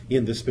for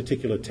in this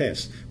particular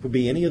test would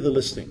be any of the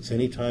listings.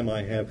 Anytime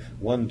I have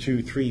 1,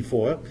 2, 3,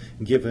 4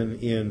 given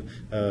in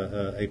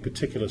a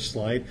particular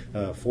slide,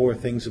 4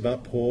 things about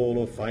Paul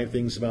or 5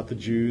 things about the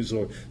Jews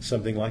or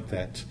something like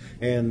that.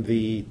 And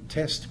the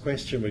test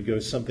question would go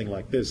something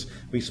like this.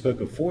 We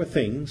spoke of 4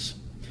 things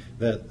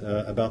that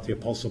about the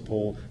Apostle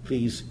Paul.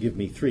 Please give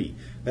me 3.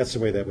 That's the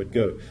way that would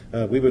go.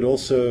 You would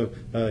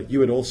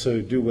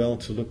also do well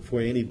to look for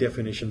any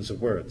definitions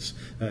of words.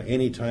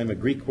 Anytime a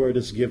Greek word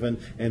is given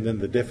and then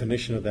the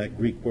definition of that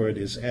Greek word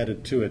is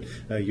added to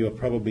it, you'll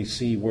probably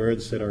see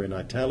words that are in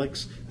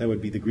italics. That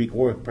would be the Greek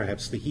or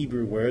perhaps the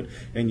Hebrew word,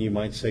 and you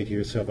might say to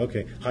yourself,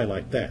 okay,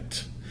 highlight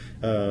that.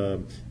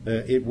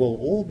 It will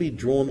all be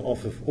drawn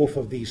off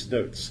of these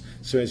notes.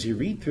 So as you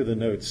read through the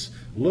notes,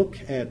 look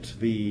at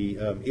the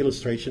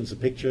illustrations, the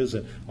pictures,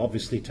 and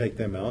obviously take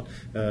them out.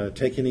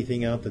 Take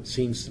anything out that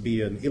seems to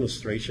be an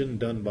illustration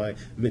done by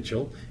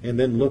Mitchell, and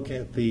then look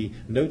at the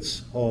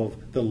notes of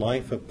the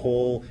life of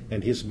Paul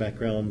and his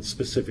background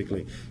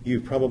specifically.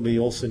 You probably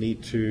also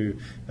need to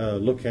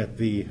look at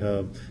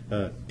the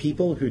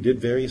people who did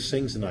various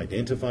things and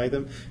identify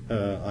them.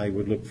 I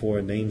would look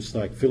for names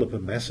like Philip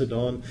of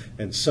Macedon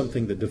and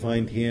something that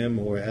defined him,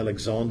 or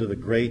Alexander the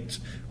Great,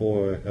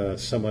 or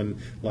someone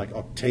like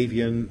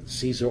Octavian,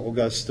 Caesar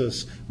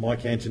Augustus,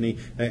 Mark Antony,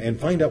 and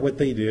find out what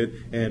they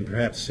did, and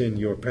perhaps in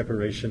your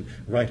preparation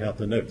write out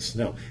the notes.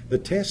 Now, the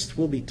test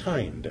will be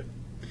timed.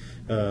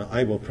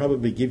 I will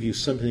probably give you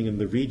something in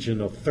the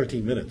region of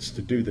 30 minutes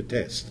to do the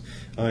test.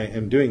 I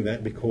am doing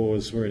that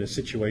because we're in a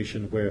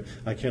situation where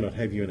I cannot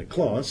have you in a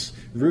class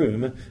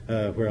room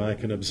where I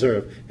can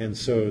observe, and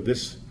so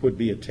this would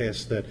be a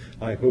test that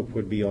I hope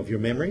would be of your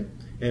memory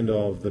and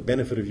of the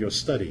benefit of your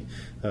study.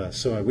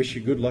 So I wish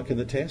you good luck in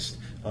the test.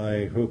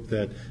 I hope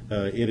that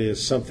it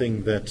is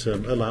something that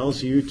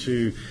allows you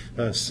to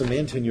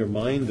cement in your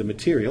mind the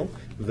material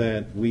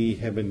that we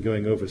have been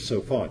going over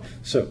so far.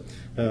 So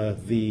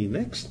the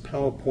next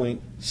PowerPoint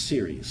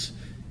series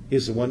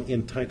is the one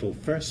entitled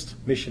First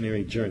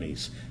Missionary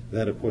Journeys.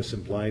 That, of course,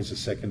 implies a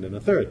second and a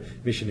third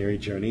missionary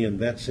journey, and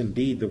that's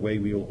indeed the way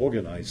we will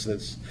organize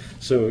this.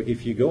 So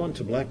if you go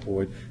onto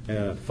Blackboard,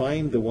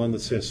 find the one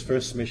that says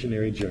First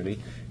Missionary Journey,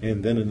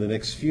 and then in the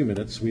next few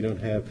minutes, we don't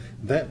have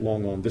that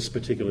long on this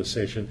particular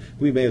session,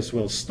 we may as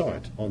well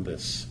start on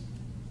this.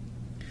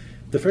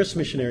 The first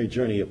missionary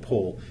journey of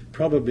Paul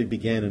probably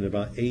began in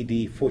about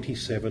AD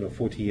 47 or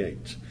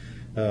 48.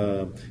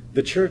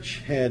 The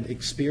church had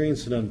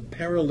experienced an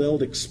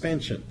unparalleled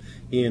expansion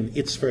in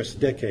its first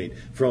decade,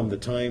 from the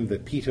time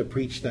that Peter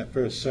preached that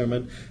first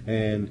sermon,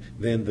 and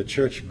then the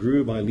church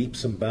grew by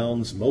leaps and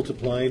bounds,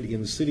 multiplied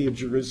in the city of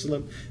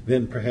Jerusalem.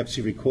 Then perhaps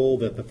you recall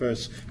that the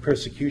first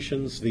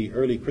persecutions, the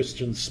early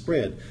Christians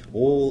spread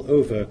all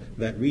over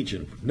that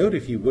region. Note,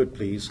 if you would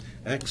please,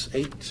 Acts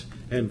 8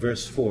 and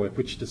verse 4,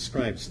 which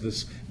describes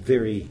this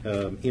very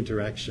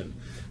interaction.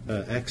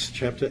 Acts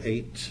chapter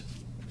 8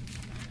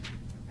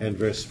 and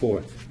verse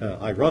 4.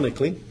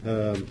 Ironically,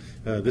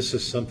 This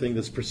is something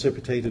that's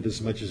precipitated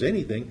as much as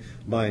anything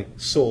by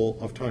Saul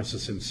of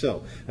Tarsus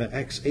himself.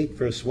 Acts 8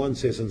 verse 1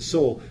 says, "And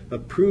Saul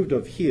approved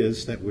of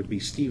his," that would be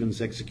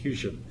Stephen's,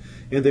 "execution.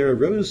 And there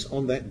arose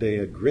on that day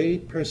a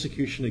great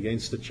persecution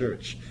against the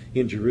church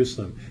in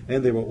Jerusalem,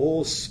 and they were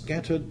all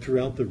scattered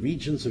throughout the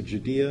regions of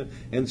Judea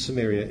and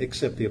Samaria,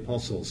 except the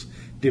apostles.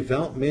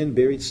 Devout men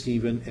buried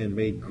Stephen and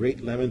made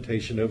great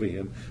lamentation over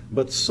him.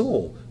 But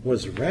Saul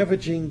was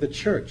ravaging the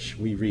church,"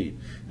 we read.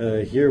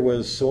 Here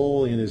was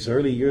Saul in his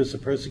early years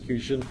of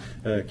persecution,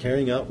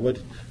 carrying out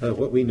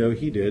what we know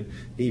he did.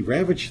 He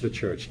ravaged the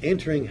church,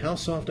 entering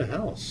house after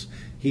house.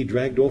 He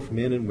dragged off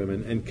men and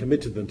women and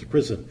committed them to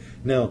prison.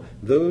 Now,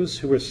 those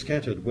who were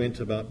scattered went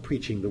about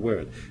preaching the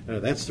word.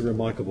 That's the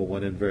remarkable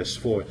one in verse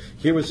 4.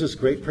 Here was this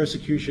great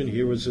persecution.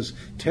 Here was this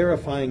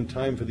terrifying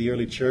time for the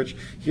early church.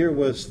 Here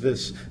was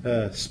this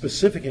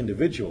specific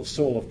individual,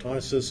 Saul of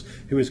Tarsus,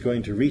 who is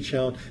going to reach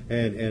out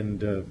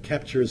and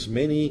capture as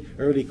many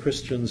early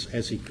Christians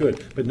as he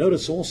could. But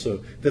notice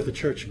also that the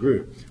church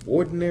grew.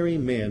 Ordinary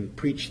men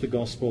preached the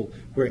gospel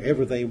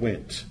wherever they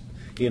went.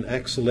 In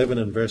Acts 11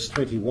 and verse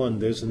 21,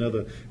 there's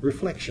another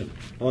reflection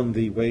on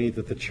the way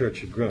that the church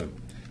had grown.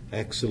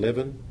 Acts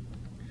 11,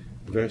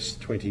 verse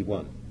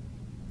 21.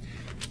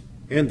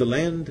 And the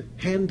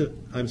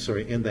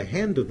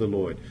hand of the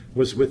Lord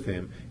was with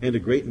them, and a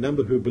great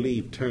number who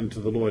believed turned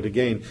to the Lord.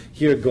 Again,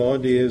 here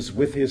God is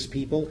with his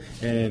people,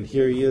 and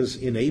here he is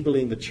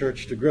enabling the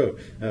church to grow.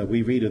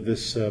 We read of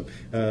this,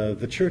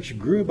 the church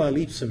grew by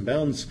leaps and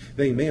bounds.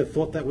 They may have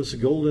thought that was the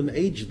golden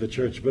age of the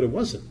church, but it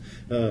wasn't.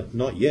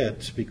 Not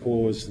yet,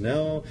 because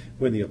now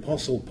when the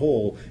Apostle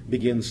Paul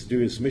begins to do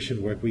his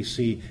mission work, we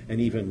see an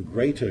even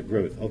greater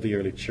growth of the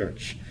early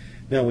church.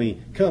 Now we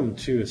come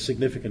to a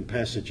significant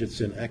passage.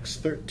 It's in Acts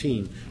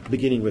 13,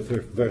 beginning with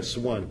verse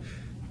 1.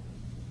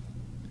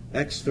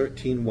 Acts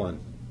 13:1.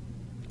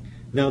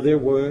 Now there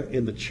were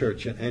in the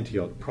church at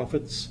Antioch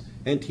prophets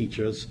and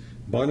teachers,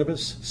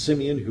 Barnabas,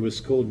 Simeon, who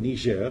was called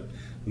Niger,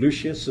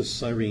 Lucius of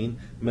Cyrene,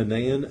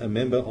 Manaen, a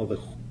member of the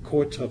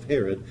court of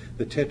Herod,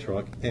 the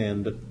Tetrarch,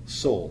 and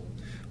Saul.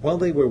 While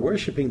they were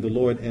worshipping the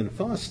Lord and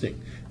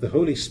fasting, the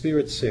Holy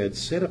Spirit said,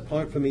 "Set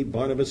apart for me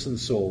Barnabas and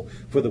Saul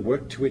for the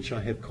work to which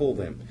I have called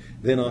them."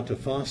 Then after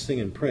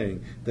fasting and praying,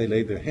 they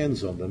laid their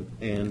hands on them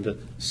and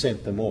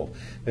sent them off.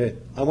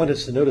 I want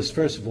us to notice,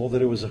 first of all,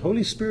 that it was the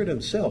Holy Spirit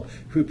himself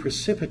who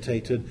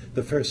precipitated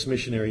the first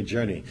missionary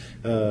journey.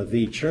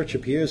 The church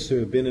appears to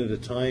have been at a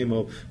time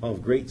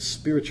of great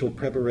spiritual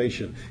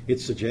preparation. It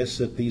suggests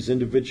that these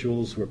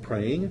individuals were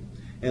praying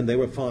and they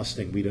were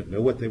fasting. We don't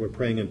know what they were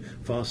praying and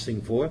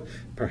fasting for.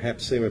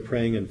 Perhaps they were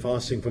praying and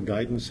fasting for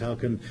guidance. How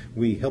can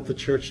we help the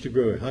church to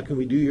grow? How can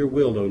we do your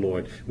will, O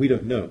Lord? We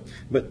don't know.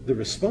 But the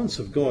response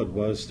of God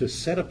was to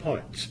set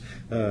apart.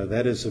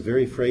 That is a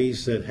very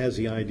phrase that has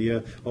the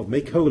idea of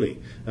make holy.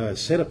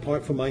 Set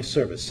apart for my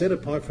service. Set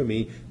apart for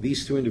me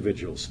these two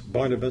individuals,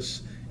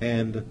 Barnabas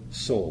and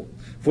Saul,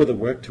 for the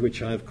work to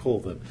which I have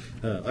called them.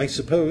 I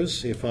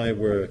suppose, if I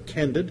were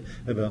candid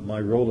about my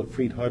role at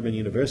Freed-Hardeman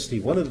University,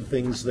 one of the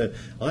things that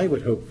I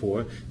would hope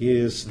for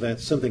is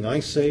that something I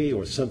say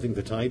or something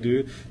that I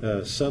do,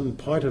 some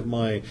part of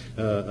my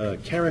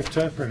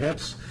character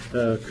perhaps,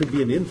 could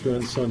be an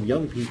influence on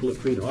young people at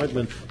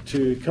Freed-Hardeman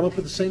to come up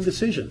with the same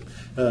decision.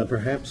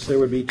 Perhaps there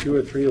would be 2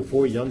 or 3 or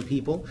 4 young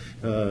people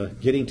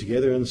getting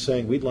together and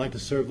saying, we'd like to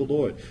serve the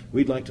Lord.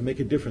 We'd like to make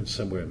a difference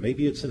somewhere.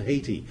 Maybe it's in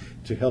Haiti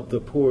to help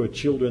the poor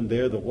children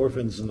there, the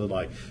orphans and the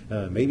like.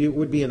 Maybe it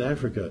would be in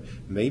Africa.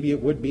 Maybe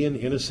it would be in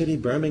inner city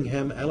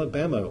Birmingham,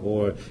 Alabama,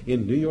 or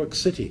in New York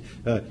City.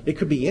 It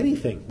could be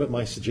anything, but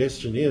my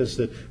suggestion is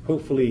that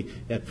hopefully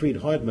at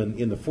Freed-Hardeman,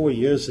 in the 4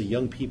 years the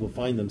young people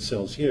find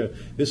themselves here,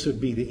 this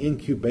would be the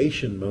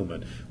incubation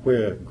moment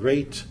where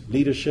great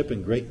leadership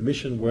and great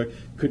mission work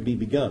could be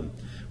begun.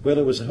 Well,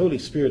 it was the Holy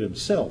Spirit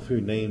himself who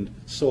named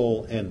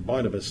Saul and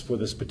Barnabas for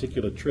this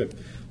particular trip.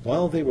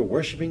 While they were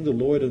worshiping the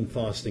Lord and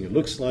fasting, it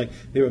looks like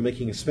they were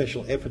making a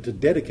special effort to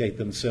dedicate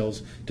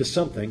themselves to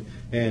something.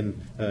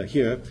 And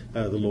here,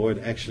 the Lord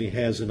actually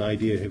has an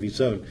idea of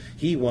his own.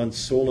 He wants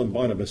Saul and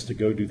Barnabas to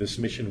go do this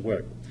mission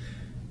work.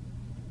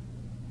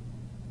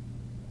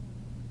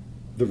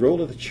 The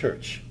role of the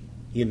church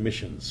in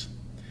missions.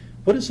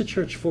 What is the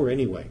church for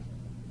anyway?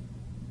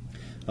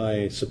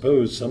 I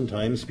suppose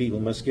sometimes people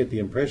must get the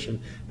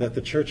impression that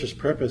the church's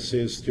purpose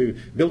is to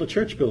build a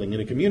church building in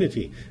a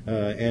community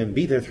and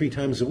be there 3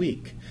 times a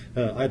week.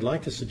 I'd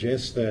like to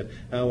suggest that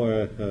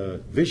our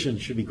vision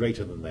should be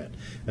greater than that,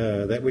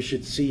 that we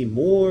should see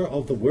more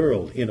of the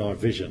world in our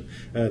vision,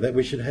 that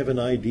we should have an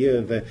idea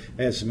that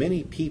as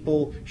many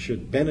people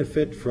should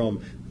benefit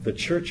from the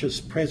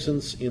church's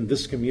presence in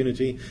this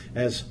community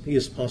as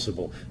is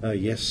possible.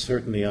 Yes,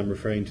 certainly I'm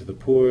referring to the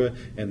poor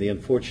and the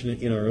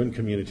unfortunate in our own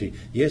community.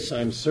 Yes,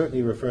 I'm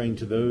certainly referring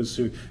to those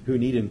who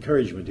need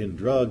encouragement in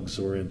drugs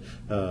or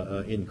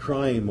in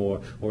crime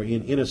or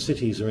in inner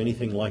cities or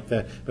anything like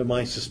that. But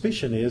my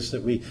suspicion is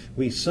that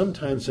we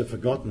sometimes have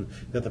forgotten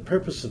that the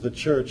purpose of the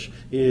church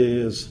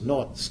is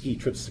not ski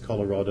trips to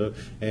Colorado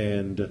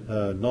and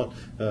not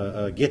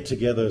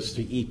get-togethers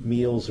to eat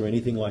meals or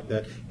anything like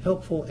that,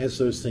 helpful as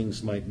those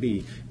things might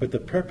be. But the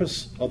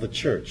purpose of the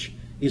church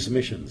is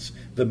missions.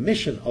 The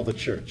mission of the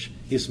church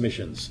is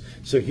missions.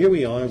 So here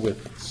we are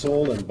with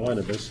Saul and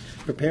Barnabas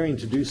preparing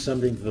to do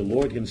something that the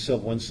Lord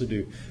himself wants to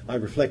do. I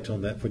reflect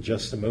on that for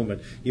just a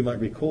moment. You might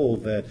recall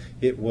that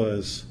it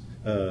was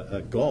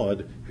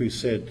God who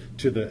said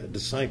to the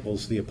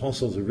disciples, the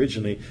apostles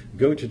originally,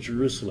 go to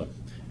Jerusalem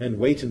and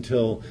wait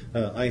until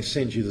I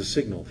send you the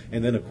signal.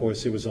 And then, of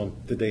course, it was on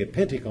the day of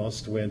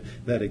Pentecost when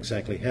that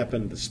exactly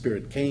happened. The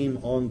Spirit came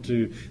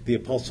onto the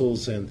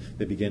apostles and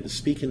they began to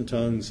speak in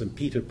tongues, and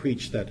Peter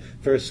preached that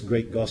first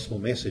great gospel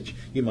message.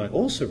 You might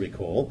also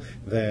recall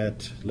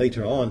that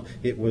later on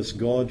it was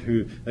God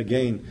who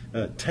again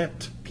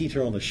tapped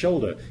Peter on the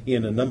shoulder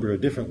in a number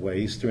of different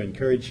ways to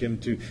encourage him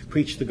to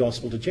preach the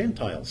gospel to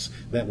Gentiles.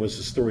 That was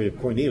the story of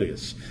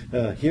Cornelius.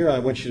 Here I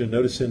want you to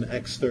notice in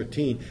Acts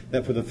 13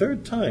 that for the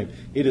third time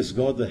it is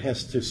God that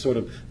has to sort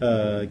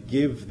of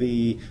give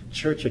the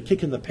church a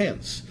kick in the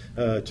pants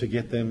to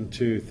get them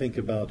to think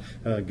about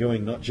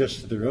going not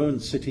just to their own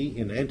city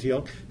in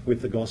Antioch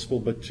with the gospel,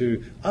 but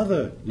to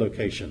other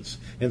locations.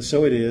 And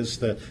so it is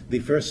that the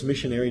first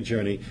missionary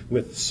journey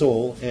with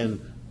Saul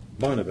and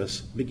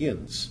Barnabas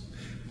begins.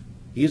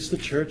 Is the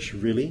church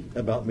really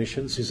about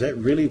missions? Is that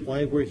really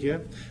why we're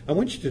here? I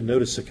want you to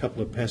notice a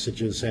couple of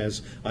passages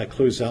as I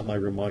close out my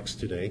remarks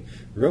today.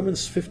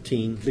 Romans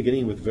 15,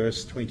 beginning with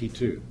verse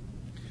 22.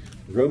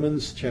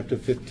 Romans chapter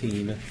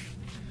 15,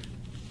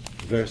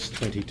 verse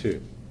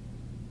 22.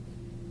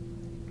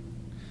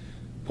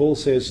 Paul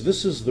says,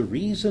 "This is the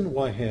reason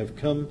why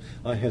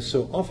I have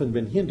so often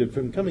been hindered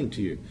from coming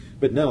to you.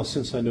 But now,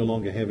 since I no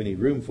longer have any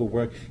room for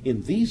work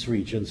in these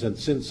regions, and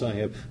since I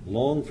have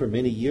longed for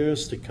many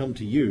years to come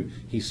to you,"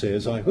 he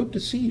says, "I hope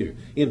to see you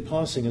in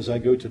passing as I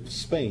go to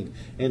Spain,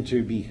 and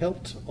to be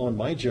helped on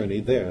my journey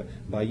there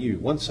by you,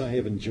 once I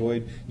have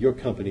enjoyed your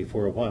company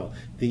for a while."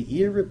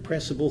 The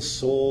irrepressible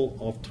Saul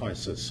of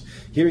Tarsus.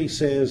 Here he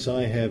says,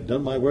 I have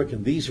done my work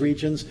in these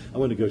regions. I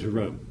want to go to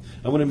Rome.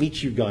 I want to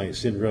meet you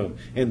guys in Rome.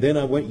 And then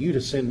I want you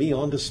to send me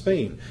on to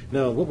Spain.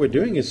 Now, what we're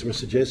doing is we're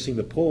suggesting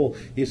that Paul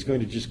is going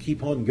to just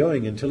keep on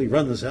going until he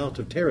runs out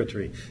of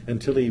territory,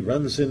 until he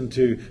runs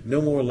into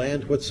no more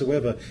land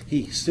whatsoever.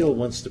 He still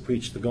wants to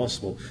preach the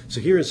gospel.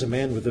 So here is a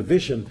man with a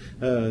vision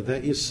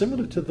that is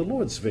similar to the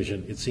Lord's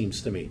vision, it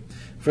seems to me.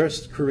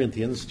 1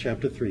 Corinthians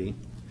chapter 3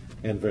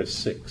 and verse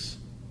 6.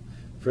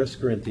 1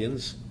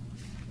 Corinthians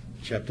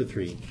chapter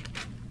 3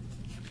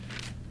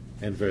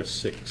 and verse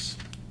 6.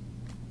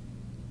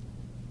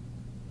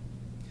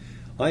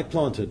 I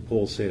planted,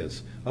 Paul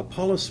says,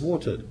 Apollos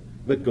watered,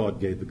 but God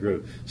gave the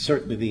growth.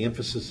 Certainly the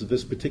emphasis of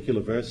this particular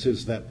verse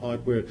is that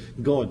part where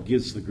God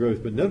gives the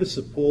growth. But notice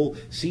that Paul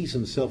sees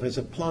himself as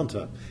a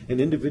planter, an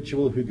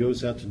individual who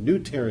goes out to new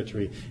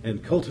territory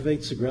and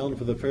cultivates the ground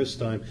for the first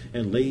time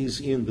and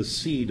lays in the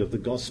seed of the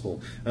gospel.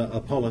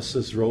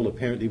 Apollos' role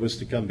apparently was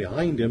to come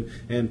behind him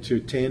and to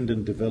tend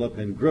and develop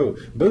and grow.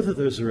 Both of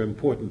those are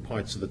important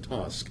parts of the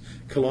task.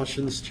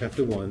 Colossians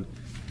chapter 1,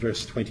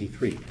 verse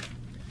 23.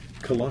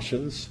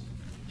 Colossians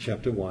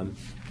chapter 1,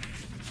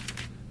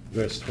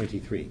 verse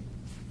 23.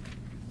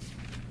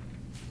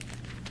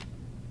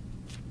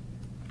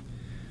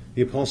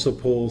 The Apostle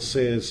Paul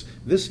says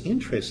this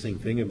interesting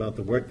thing about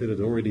the work that had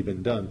already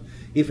been done.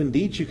 If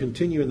indeed you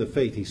continue in the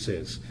faith, he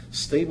says,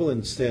 stable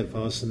and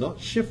steadfast, not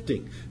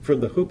shifting from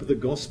the hope of the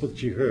gospel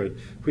that you heard,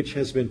 which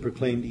has been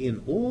proclaimed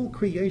in all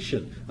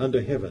creation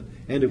under heaven,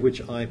 and of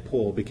which I,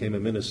 Paul, became a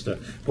minister.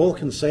 Paul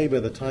can say by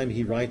the time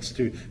he writes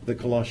to the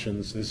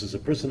Colossians, this is a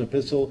prison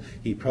epistle.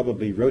 He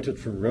probably wrote it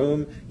from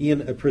Rome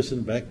in a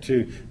prison back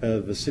to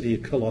the city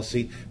of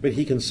Colossae. But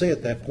he can say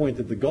at that point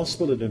that the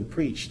gospel had been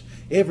preached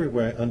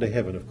everywhere under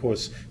heaven. Of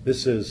course,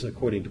 this is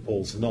according to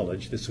Paul's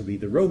knowledge. This would be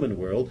the Roman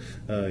world.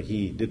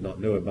 He did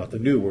not know about the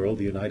New World,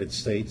 the United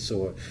States,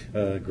 or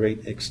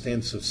great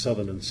extents of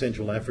southern and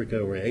central Africa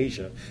or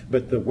Asia.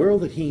 But the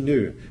world that he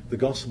knew, the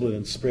gospel had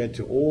been spread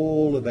to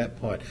all of that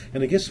part.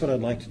 And I guess what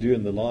I'd like to do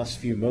in the last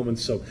few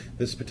moments of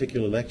this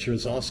particular lecture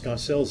is ask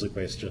ourselves a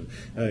question.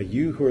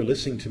 You who are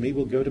listening to me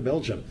will go to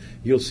Belgium.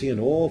 You'll see an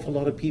awful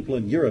lot of people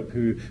in Europe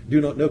who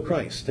do not know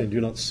Christ and do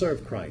not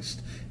serve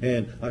Christ.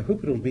 And I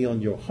hope it'll be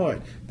on your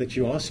heart that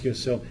you ask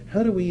yourself,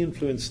 how do we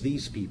influence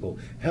these people?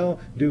 How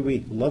do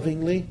we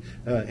lovingly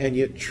and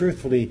yet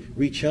truthfully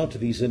reach out to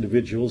these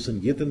individuals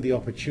and give them the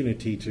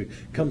opportunity to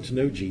come to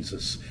know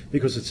Jesus?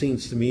 Because it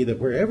seems to me that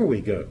wherever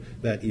we go,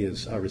 that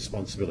is our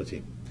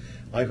responsibility.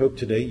 I hope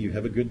today you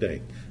have a good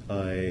day.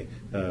 I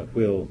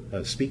will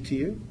speak to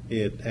you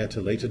at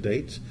a later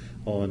date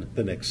on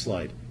the next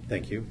slide.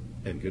 Thank you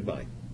and goodbye.